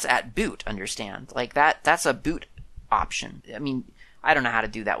 and that's at boot, understand? Like that's a boot option. I mean, I don't know how to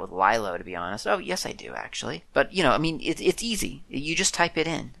do that with Lilo, to be honest. Oh, yes, I do, actually. But, I mean, it's easy. You just type it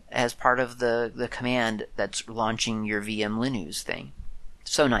in as part of the command that's launching your VM Linux thing.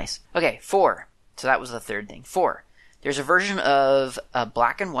 So nice. Okay, 4. So that was the third thing. 4. There's a version of a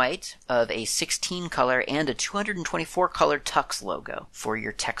black and white of a 16 color and a 224 color Tux logo for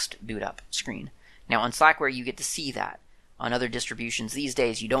your text boot up screen. Now on Slackware you get to see that. On other distributions these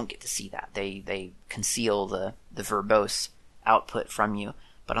days you don't get to see that. They conceal the verbose output from you.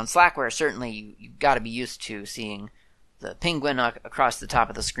 But on Slackware certainly you've got to be used to seeing the penguin across the top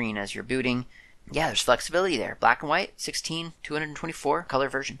of the screen as you're booting. Yeah, there's flexibility there. Black and white, 16, 224 color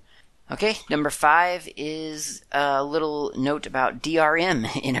version. Okay, number 5 is a little note about DRM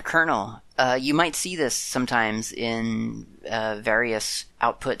in a kernel. You might see this sometimes in various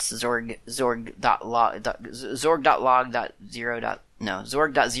outputs, zorg.0.log,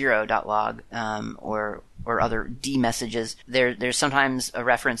 or other D messages. There's sometimes a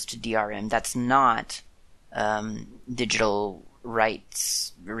reference to DRM. That's not digital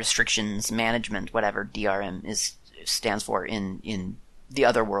rights restrictions management, whatever DRM stands for in the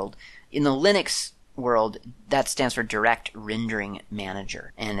other world. In the Linux world, that stands for Direct Rendering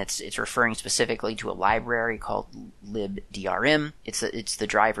Manager, and it's referring specifically to a library called libdrm. It's the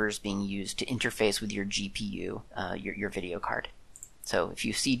drivers being used to interface with your GPU, your video card. So if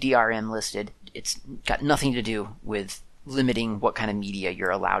you see DRM listed, it's got nothing to do with limiting what kind of media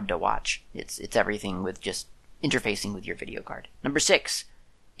you're allowed to watch. It's everything with just interfacing with your video card. Number 6,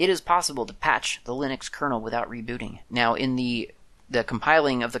 it is possible to patch the Linux kernel without rebooting. Now, in the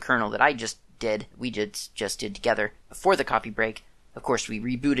compiling of the kernel that we just did together before the coffee break, of course we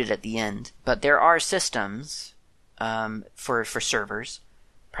rebooted at the end. But there are systems for servers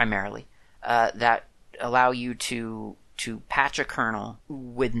primarily that allow you to patch a kernel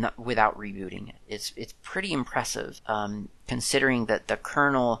without rebooting it. It's pretty impressive, considering that the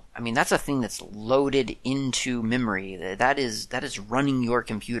kernel, I mean, that's a thing that's loaded into memory. That is running your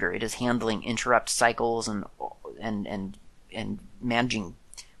computer. It is handling interrupt cycles and managing,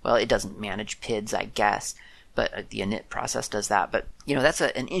 well, it doesn't manage PIDs, I guess, but the init process does that. But, that's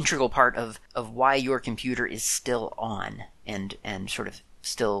an integral part of why your computer is still on and sort of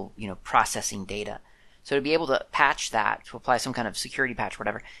still, processing data. So to be able to patch that, to apply some kind of security patch,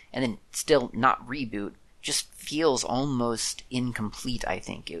 whatever, and then still not reboot, just feels almost incomplete, I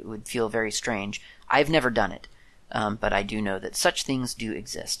think. It would feel very strange. I've never done it, but I do know that such things do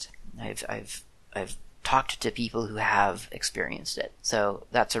exist. I've talked to people who have experienced it. So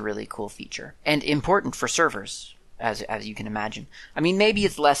that's a really cool feature. And important for servers, as you can imagine. I mean, maybe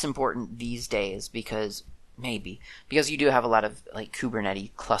it's less important these days because you do have a lot of like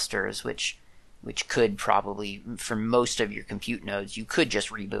Kubernetes clusters, which could probably, for most of your compute nodes, you could just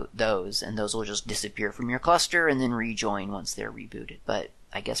reboot those, and those will just disappear from your cluster and then rejoin once they're rebooted. But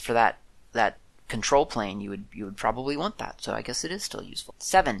I guess for that control plane, you would probably want that. So I guess it is still useful.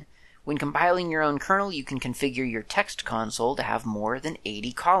 7. When compiling your own kernel, you can configure your text console to have more than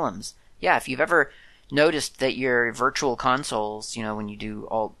 80 columns. Yeah, if you've ever noticed that your virtual consoles, when you do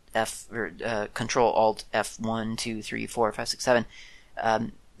Alt F or Control Alt F1, 2, 3, 4, 5, 6, 7,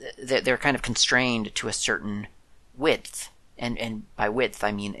 they're kind of constrained to a certain width, and by width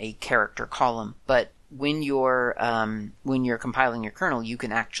I mean a character column. But when you're compiling your kernel, you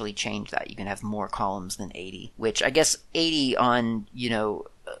can actually change that. You can have more columns than 80, which I guess 80 on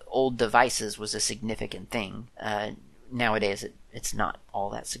old devices was a significant thing. Nowadays it's not all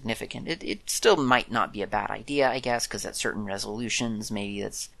that significant. It still might not be a bad idea, I guess, because at certain resolutions, maybe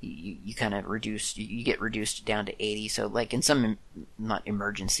that's you kind of reduce, you get reduced down to 80. So like in some, not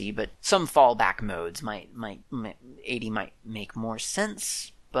emergency, but some fallback modes, 80 might make more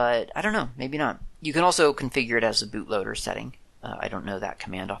sense. But I don't know, maybe not. You can also configure it as a bootloader setting. I don't know that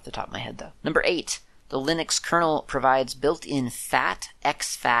command off the top of my head though. Number 8. The Linux kernel provides built-in FAT,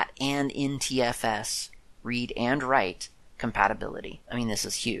 exFAT, and NTFS read and write compatibility. I mean, this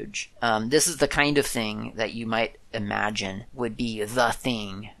is huge. This is the kind of thing that you might imagine would be the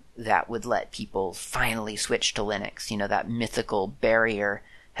thing that would let people finally switch to Linux. You know, that mythical barrier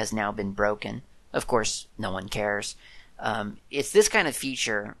has now been broken. Of course, no one cares. It's this kind of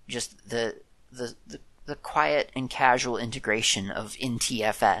feature, just the quiet and casual integration of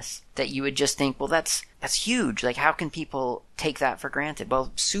NTFS, that you would just think, well, that's huge. Like, how can people take that for granted?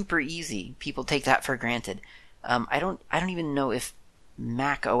 Well, super easy. People take that for granted. I don't even know if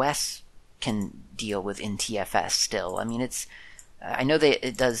Mac OS can deal with NTFS still. I mean, I know that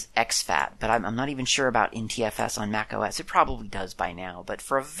it does exFAT, but I'm not even sure about NTFS on Mac OS. It probably does by now, but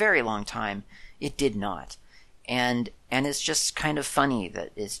for a very long time, it did not. And it's just kind of funny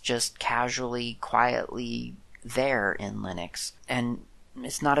that it's just casually, quietly there in Linux, and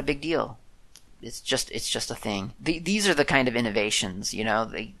it's not a big deal. It's just a thing. These are the kind of innovations, you know.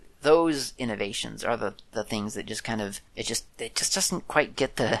 Those innovations are the things that just kind of it just doesn't quite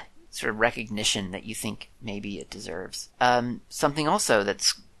get the sort of recognition that you think maybe it deserves. Something also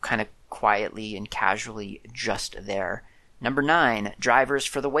that's kind of quietly and casually just there. Number 9, drivers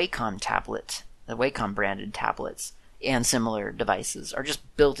for the Wacom tablet. The Wacom branded tablets and similar devices are just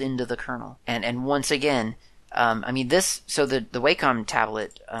built into the kernel. And once again, I mean, the Wacom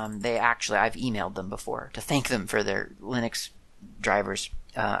tablet, I've emailed them before to thank them for their Linux drivers.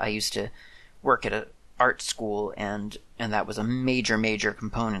 I used to work at an art school, and that was a major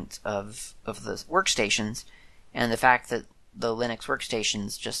component of the workstations. And the fact that the Linux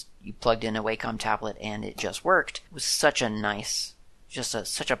workstations, just you plugged in a Wacom tablet and it just worked, was such a nice,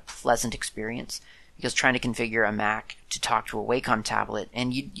 such a pleasant experience. Because trying to configure a Mac to talk to a Wacom tablet,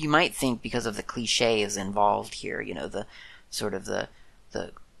 and you might think because of the cliches involved here, you know, the sort of the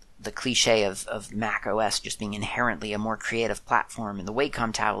cliche of Mac OS just being inherently a more creative platform, and the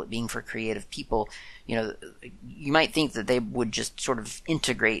Wacom tablet being for creative people, you know, you might think that they would just sort of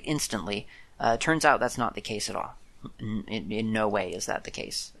integrate instantly. Turns out that's not the case at all. In no way is that the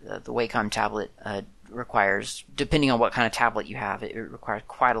case. The Wacom tablet requires, depending on what kind of tablet you have, it requires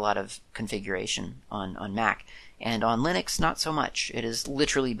quite a lot of configuration on Mac. And on Linux, not so much. It is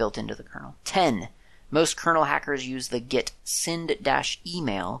literally built into the kernel. 10. Most kernel hackers use the Git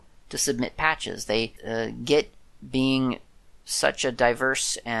send-email to submit patches. Git being such a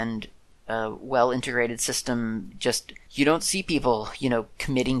diverse and well-integrated system, just, you don't see people, you know,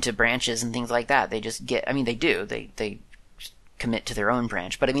 committing to branches and things like that. They just they do. They commit to their own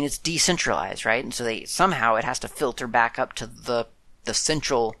branch. But I mean, it's decentralized, right? And so it has to filter back up to the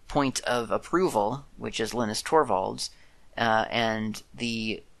central point of approval, which is Linus Torvalds, and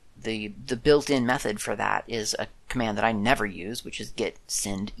the built-in method for that is a command that I never use, which is git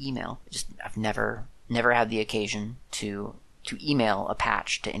send email. I've never had the occasion to email a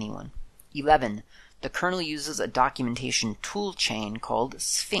patch to anyone. 11. The kernel uses a documentation tool chain called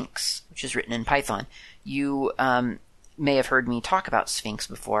Sphinx, which is written in Python. You may have heard me talk about Sphinx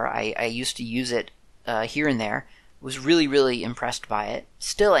before. I used to use it here and there. Was really impressed by it.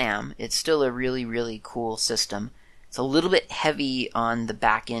 Still am. It's still a really cool system. It's a little bit heavy on the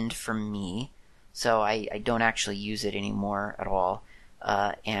back end for me, so I don't actually use it anymore at all.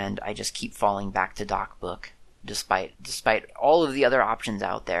 And I just keep falling back to DocBook, despite all of the other options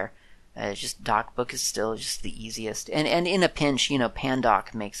out there. DocBook is still just the easiest. And in a pinch, you know,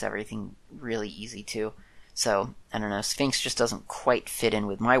 Pandoc makes everything really easy too. So, I don't know, Sphinx just doesn't quite fit in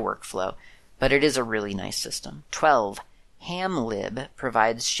with my workflow, but it is a really nice system. 12. HamLib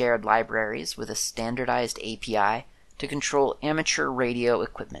provides shared libraries with a standardized API to control amateur radio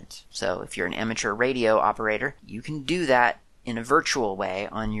equipment. So, if you're an amateur radio operator, you can do that in a virtual way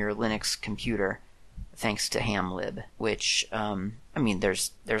on your Linux computer, thanks to HamLib, which,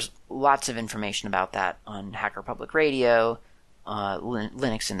 there's lots of information about that on Hacker Public Radio,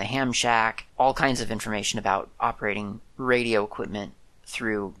 Linux in the Ham Shack, all kinds of information about operating radio equipment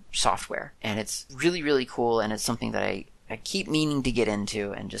through software. And it's really cool, and it's something that I keep meaning to get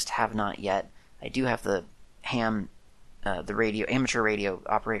into and just have not yet. I do have the amateur radio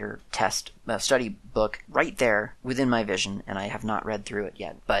operator test study book right there within my vision, and I have not read through it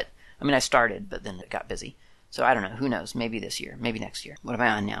yet. But I started, but then it got busy. So I don't know. Who knows? Maybe this year. Maybe next year. What am I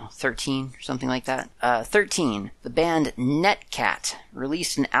on now? 13? Something like that? 13. The band Netcat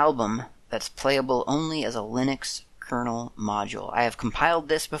released an album that's playable only as a Linux kernel module. I have compiled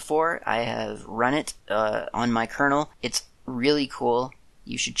this before. I have run it on my kernel. It's really cool.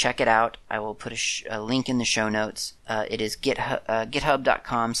 You should check it out. I will put a link in the show notes. It is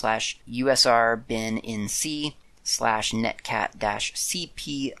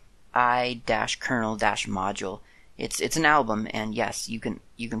github.com/usr-bin-in-c/netcat-cpi-kernel-module. It's an album, and yes, you can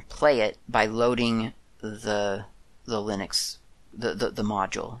play it by loading the Linux the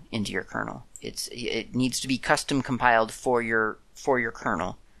module into your kernel. It needs to be custom compiled for your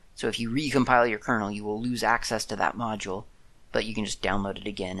kernel. So if you recompile your kernel, you will lose access to that module, but you can just download it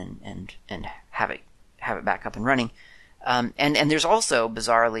again and have it back up and running. And there's also,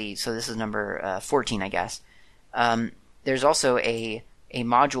 bizarrely, so this is number 14, I guess. There's also a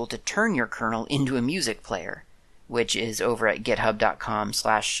module to turn your kernel into a music player, which is over at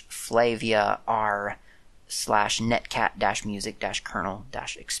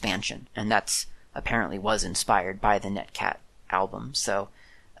github.com/flaviar/netcat-music-kernel-expansion. And that's apparently was inspired by the Netcat album. So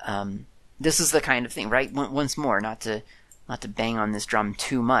this is the kind of thing, right? Once more, not to bang on this drum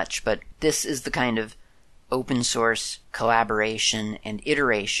too much, but this is the kind of open source collaboration and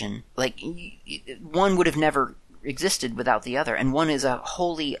iteration. Like, one would have never existed without the other, and one is a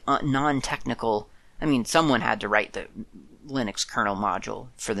wholly non-technical. I mean, someone had to write the Linux kernel module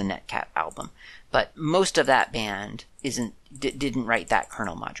for the Netcat album, but most of that band didn't write that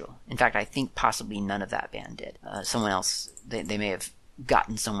kernel module. In fact, I think possibly none of that band did. Someone else, they may have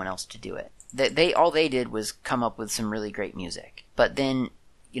gotten someone else to do it. All they did was come up with some really great music, but then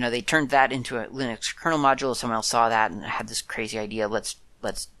they turned that into a Linux kernel module. Someone else saw that and had this crazy idea. Let's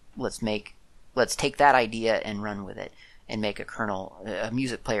take that idea and run with it and make a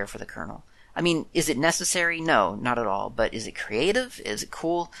music player for the kernel. I mean, is it necessary? No, not at all. But is it creative? Is it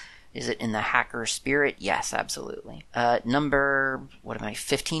cool? Is it in the hacker spirit? Yes, absolutely. Number,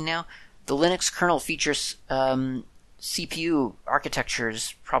 15 now? The Linux kernel features CPU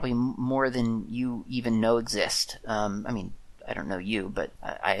architectures probably more than you even know exist. I mean, I don't know you, but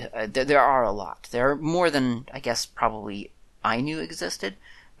there are a lot. There are more than, I guess, probably I knew existed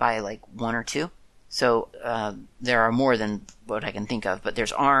by like one or two. So there are more than what I can think of, but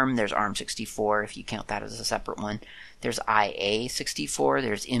there's ARM, there's ARM64 if you count that as a separate one. There's IA64,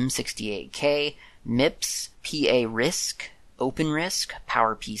 there's M68K, MIPS, PA-RISC, OpenRISC,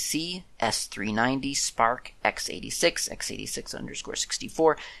 PowerPC, S390, SPARC, x86,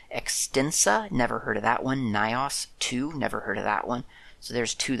 x86_64, Extensa, never heard of that one, NIOS 2, never heard of that one. So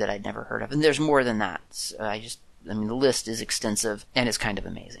there's two that I'd never heard of, and there's more than that. So the list is extensive, and it's kind of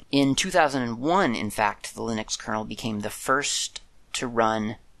amazing. In 2001, in fact, the Linux kernel became the first to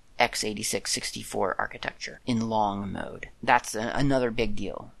run x86-64 architecture in long mode. That's another big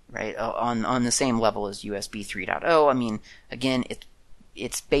deal, right? On the same level as USB 3.0. I mean, again,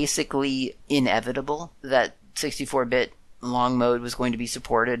 it's basically inevitable that 64-bit long mode was going to be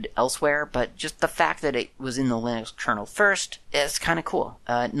supported elsewhere, but just the fact that it was in the Linux kernel first is kind of cool.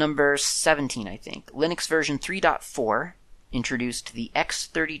 Number 17, I think. Linux version 3.4 introduced the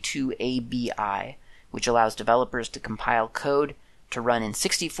X32ABI, which allows developers to compile code to run in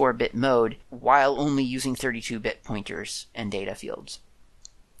 64-bit mode while only using 32-bit pointers and data fields.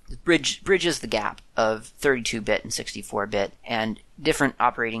 It bridges the gap of 32-bit and 64-bit, and different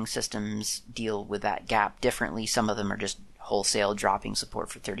operating systems deal with that gap differently. Some of them are just wholesale dropping support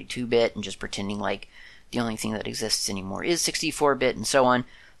for 32-bit and just pretending like the only thing that exists anymore is 64-bit and so on.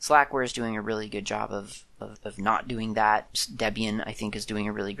 Slackware is doing a really good job of not doing that. Debian, I think, is doing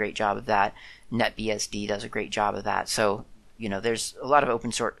a really great job of that. NetBSD does a great job of that. So, there's a lot of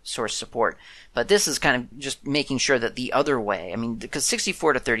open source support. But this is kind of just making sure that the other way, I mean, because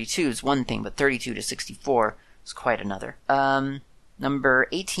 64 to 32 is one thing, but 32 to 64 is quite another. Number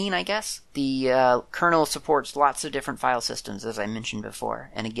 18, I guess. The kernel supports lots of different file systems, as I mentioned before.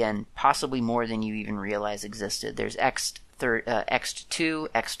 And again, possibly more than you even realize existed. There's ext2, ext3,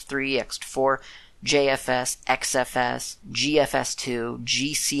 ext4, JFS, XFS, GFS2,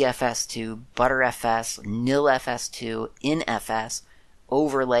 GCFS2, ButterFS, NILFS2, NFS,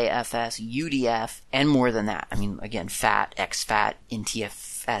 OverlayFS, UDF, and more than that. I mean, again, FAT, XFAT,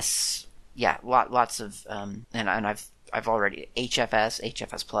 NTFS, yeah, lots of, and I've already, HFS,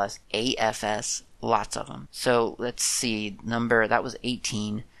 HFS Plus, AFS, lots of them. So let's see, that was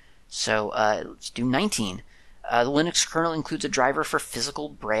 18. So let's do 19. The Linux kernel includes a driver for physical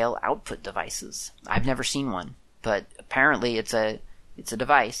Braille output devices. I've never seen one, but apparently it's a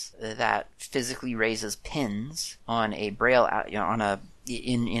device that physically raises pins on a Braille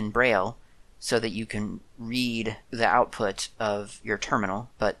in Braille so that you can read the output of your terminal,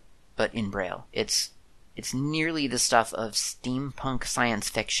 but in Braille. It's nearly the stuff of steampunk science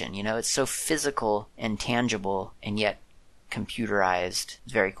fiction. It's so physical and tangible, and yet computerized.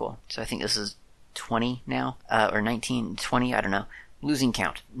 It's very cool. So I think this is 20 now, or 19, 20, I don't know. Losing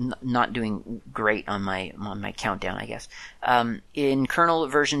count. Not doing great on my countdown, I guess. In kernel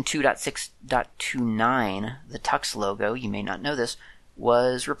version 2.6.29, the Tux logo, you may not know this,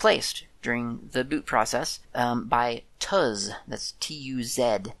 was replaced during the boot process by TUZ, that's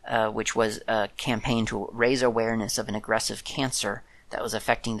T-U-Z, which was a campaign to raise awareness of an aggressive cancer that was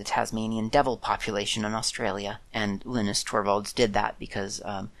affecting the Tasmanian devil population in Australia. And Linus Torvalds did that because,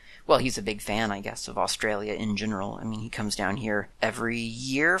 he's a big fan, I guess, of Australia in general. I mean, he comes down here every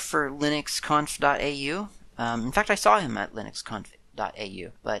year for linuxconf.au. In fact, I saw him at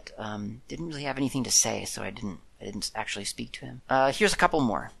linuxconf.au, but didn't really have anything to say, so I didn't actually speak to him. Here's a couple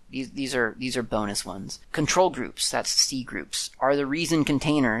more. These are bonus ones. Control groups, that's C groups, are the reason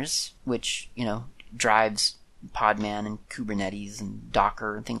containers, which, drives Podman and Kubernetes and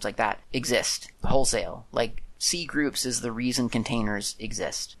Docker and things like that, exist wholesale. Like, C groups is the reason containers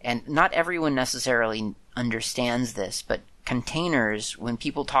exist. And not everyone necessarily understands this, but containers, when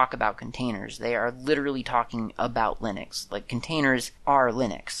people talk about containers, they are literally talking about Linux. Like, containers are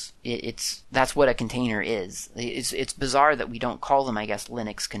Linux. That's what a container is. It's bizarre that we don't call them, I guess,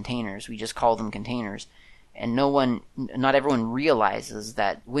 Linux containers. We just call them containers. And not everyone realizes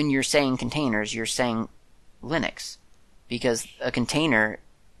that when you're saying containers, you're saying Linux. Because a container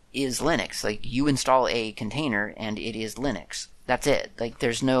is Linux. Like, you install a container and it is Linux. That's it. Like,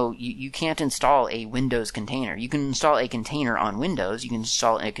 there's no, you can't install a Windows container. You can install a container on Windows. You can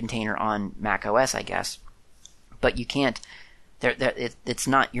install a container on Mac OS, I guess. But you can't, it's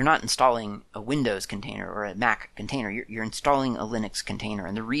not, you're not installing a Windows container or a Mac container. You're installing a Linux container.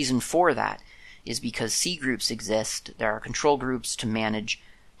 And the reason for that is because C groups exist. There are control groups to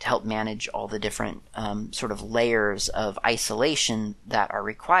help manage all the different sort of layers of isolation that are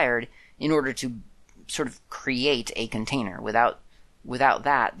required in order to sort of create a container. Without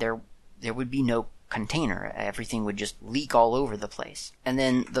that, there would be no container. Everything would just leak all over the place. And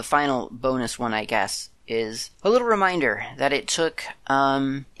then the final bonus one, I guess, is a little reminder that it took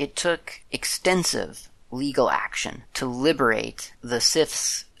extensive legal action to liberate the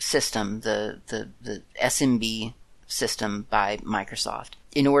CIFS system, the SMB system by Microsoft,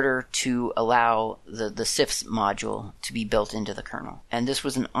 in order to allow the CIFS module to be built into the kernel. And this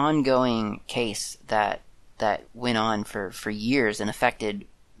was an ongoing case that went on for years and affected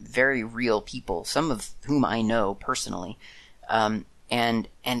very real people, some of whom I know personally. And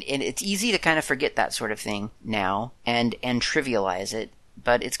it's easy to kind of forget that sort of thing now and trivialize it,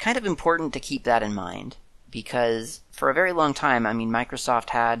 but it's kind of important to keep that in mind, because for a very long time, I mean, Microsoft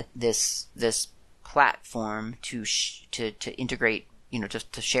had this platform to integrate,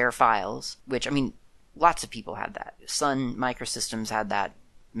 to share files, which, I mean, lots of people had that. Sun Microsystems had that,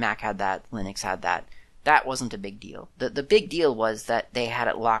 Mac had that, Linux had that. That wasn't a big deal. The big deal was that they had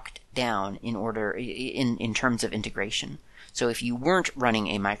it locked down in terms of integration. So if you weren't running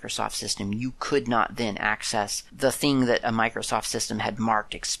a Microsoft system, you could not then access the thing that a Microsoft system had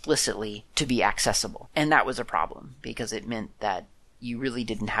marked explicitly to be accessible. And that was a problem, because it meant that you really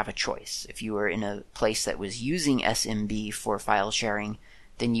didn't have a choice. If you were in a place that was using SMB for file sharing,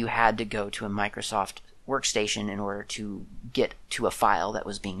 then you had to go to a Microsoft workstation in order to get to a file that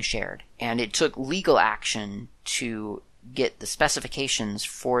was being shared. And it took legal action to get the specifications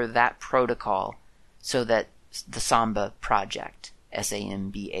for that protocol so that the Samba project,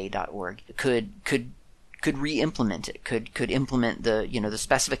 samba.org, could re-implement it, could implement the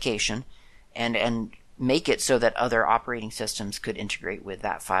specification and make it so that other operating systems could integrate with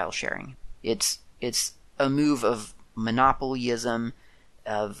that file sharing. It's a move of monopolyism,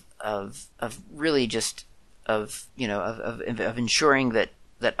 of really just of ensuring that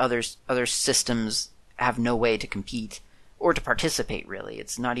other systems have no way to compete or to participate. Really,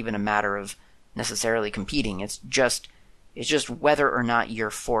 it's not even a matter of necessarily competing. It's just whether or not you're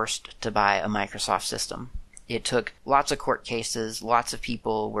forced to buy a Microsoft system. It took lots of court cases. Lots of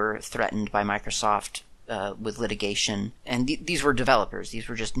people were threatened by Microsoft with litigation, and these were developers. These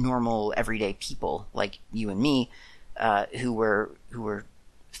were just normal, everyday people like you and me, who were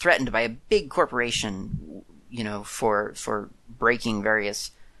threatened by a big corporation, for breaking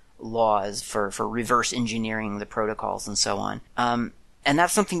various laws, for reverse engineering the protocols and so on. And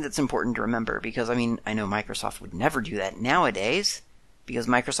that's something that's important to remember, because I mean, I know Microsoft would never do that nowadays, because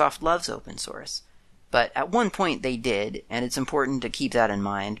Microsoft loves open source. But at one point they did, and it's important to keep that in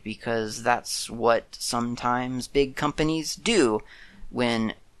mind, because that's what sometimes big companies do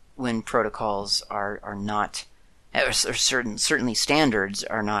when when protocols are not, or certainly standards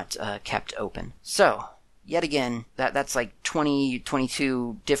are not kept open. So, yet again, that's like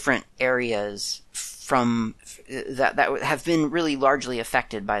 22 different areas from that have been really largely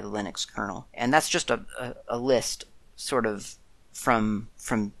affected by the Linux kernel. And that's just a list sort of from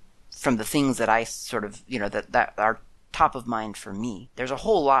the things that I sort of, that are top of mind for me. There's a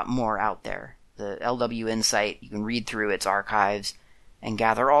whole lot more out there. The LW Insight, you can read through its archives and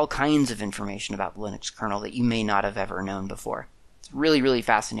gather all kinds of information about the Linux kernel that you may not have ever known before. It's really, really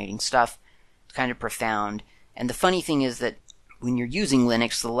fascinating stuff. It's kind of profound. And the funny thing is that when you're using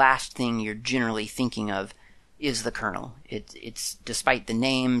Linux, the last thing you're generally thinking of is the kernel. It's despite the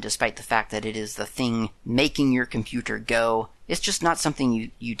name, despite the fact that it is the thing making your computer go, it's just not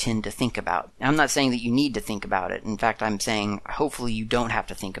something you tend to think about. I'm not saying that you need to think about it. In fact, I'm saying hopefully you don't have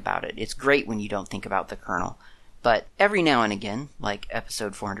to think about it. It's great when you don't think about the kernel. But every now and again, like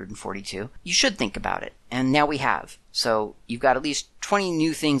episode 442, you should think about it. And now we have. So you've got at least 20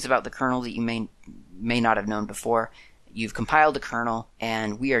 new things about the kernel that you may not have known before. You've compiled the kernel,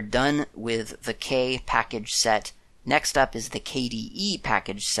 and we are done with the K package set. Next up is the KDE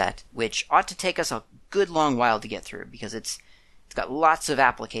package set, which ought to take us a good long while to get through, because it's got lots of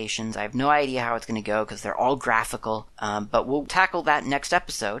applications. I have no idea how it's going to go, because they're all graphical, but we'll tackle that next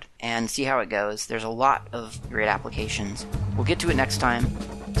episode and see how it goes. There's a lot of great applications. We'll get to it next time.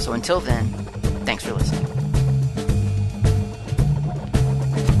 So until then, thanks for listening.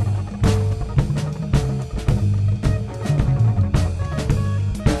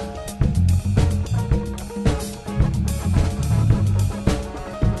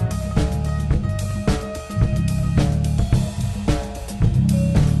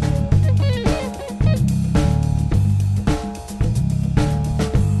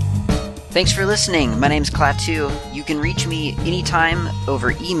 Thanks for listening. My name's Klaatu. You can reach me anytime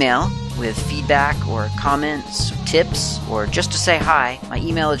over email with feedback or comments, tips, or just to say hi. My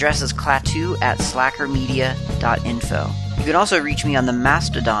email address is klaatu@slackermedia.info. You can also reach me on the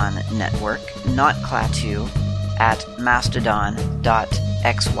Mastodon network, not Klaatu, at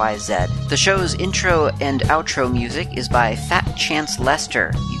mastodon.xyz. The show's intro and outro music is by Fat Chance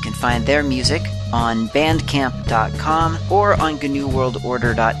Lester. You can find their music on bandcamp.com or on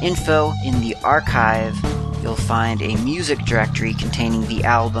GNUWorldOrder.info. In the archive, you'll find a music directory containing the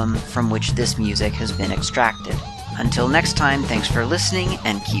album from which this music has been extracted. Until next time, thanks for listening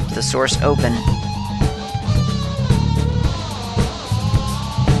and keep the source open.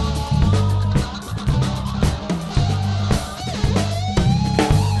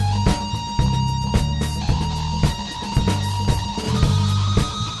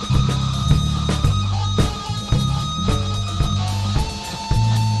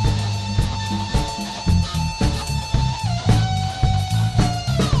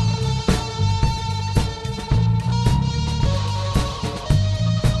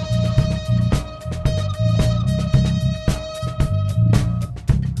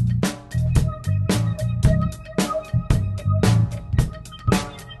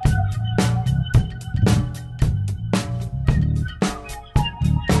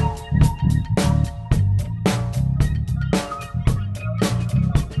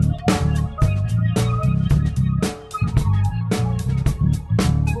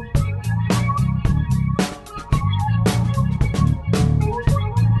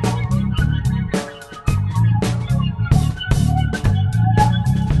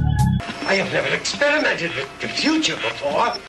 I have never experimented with the future before.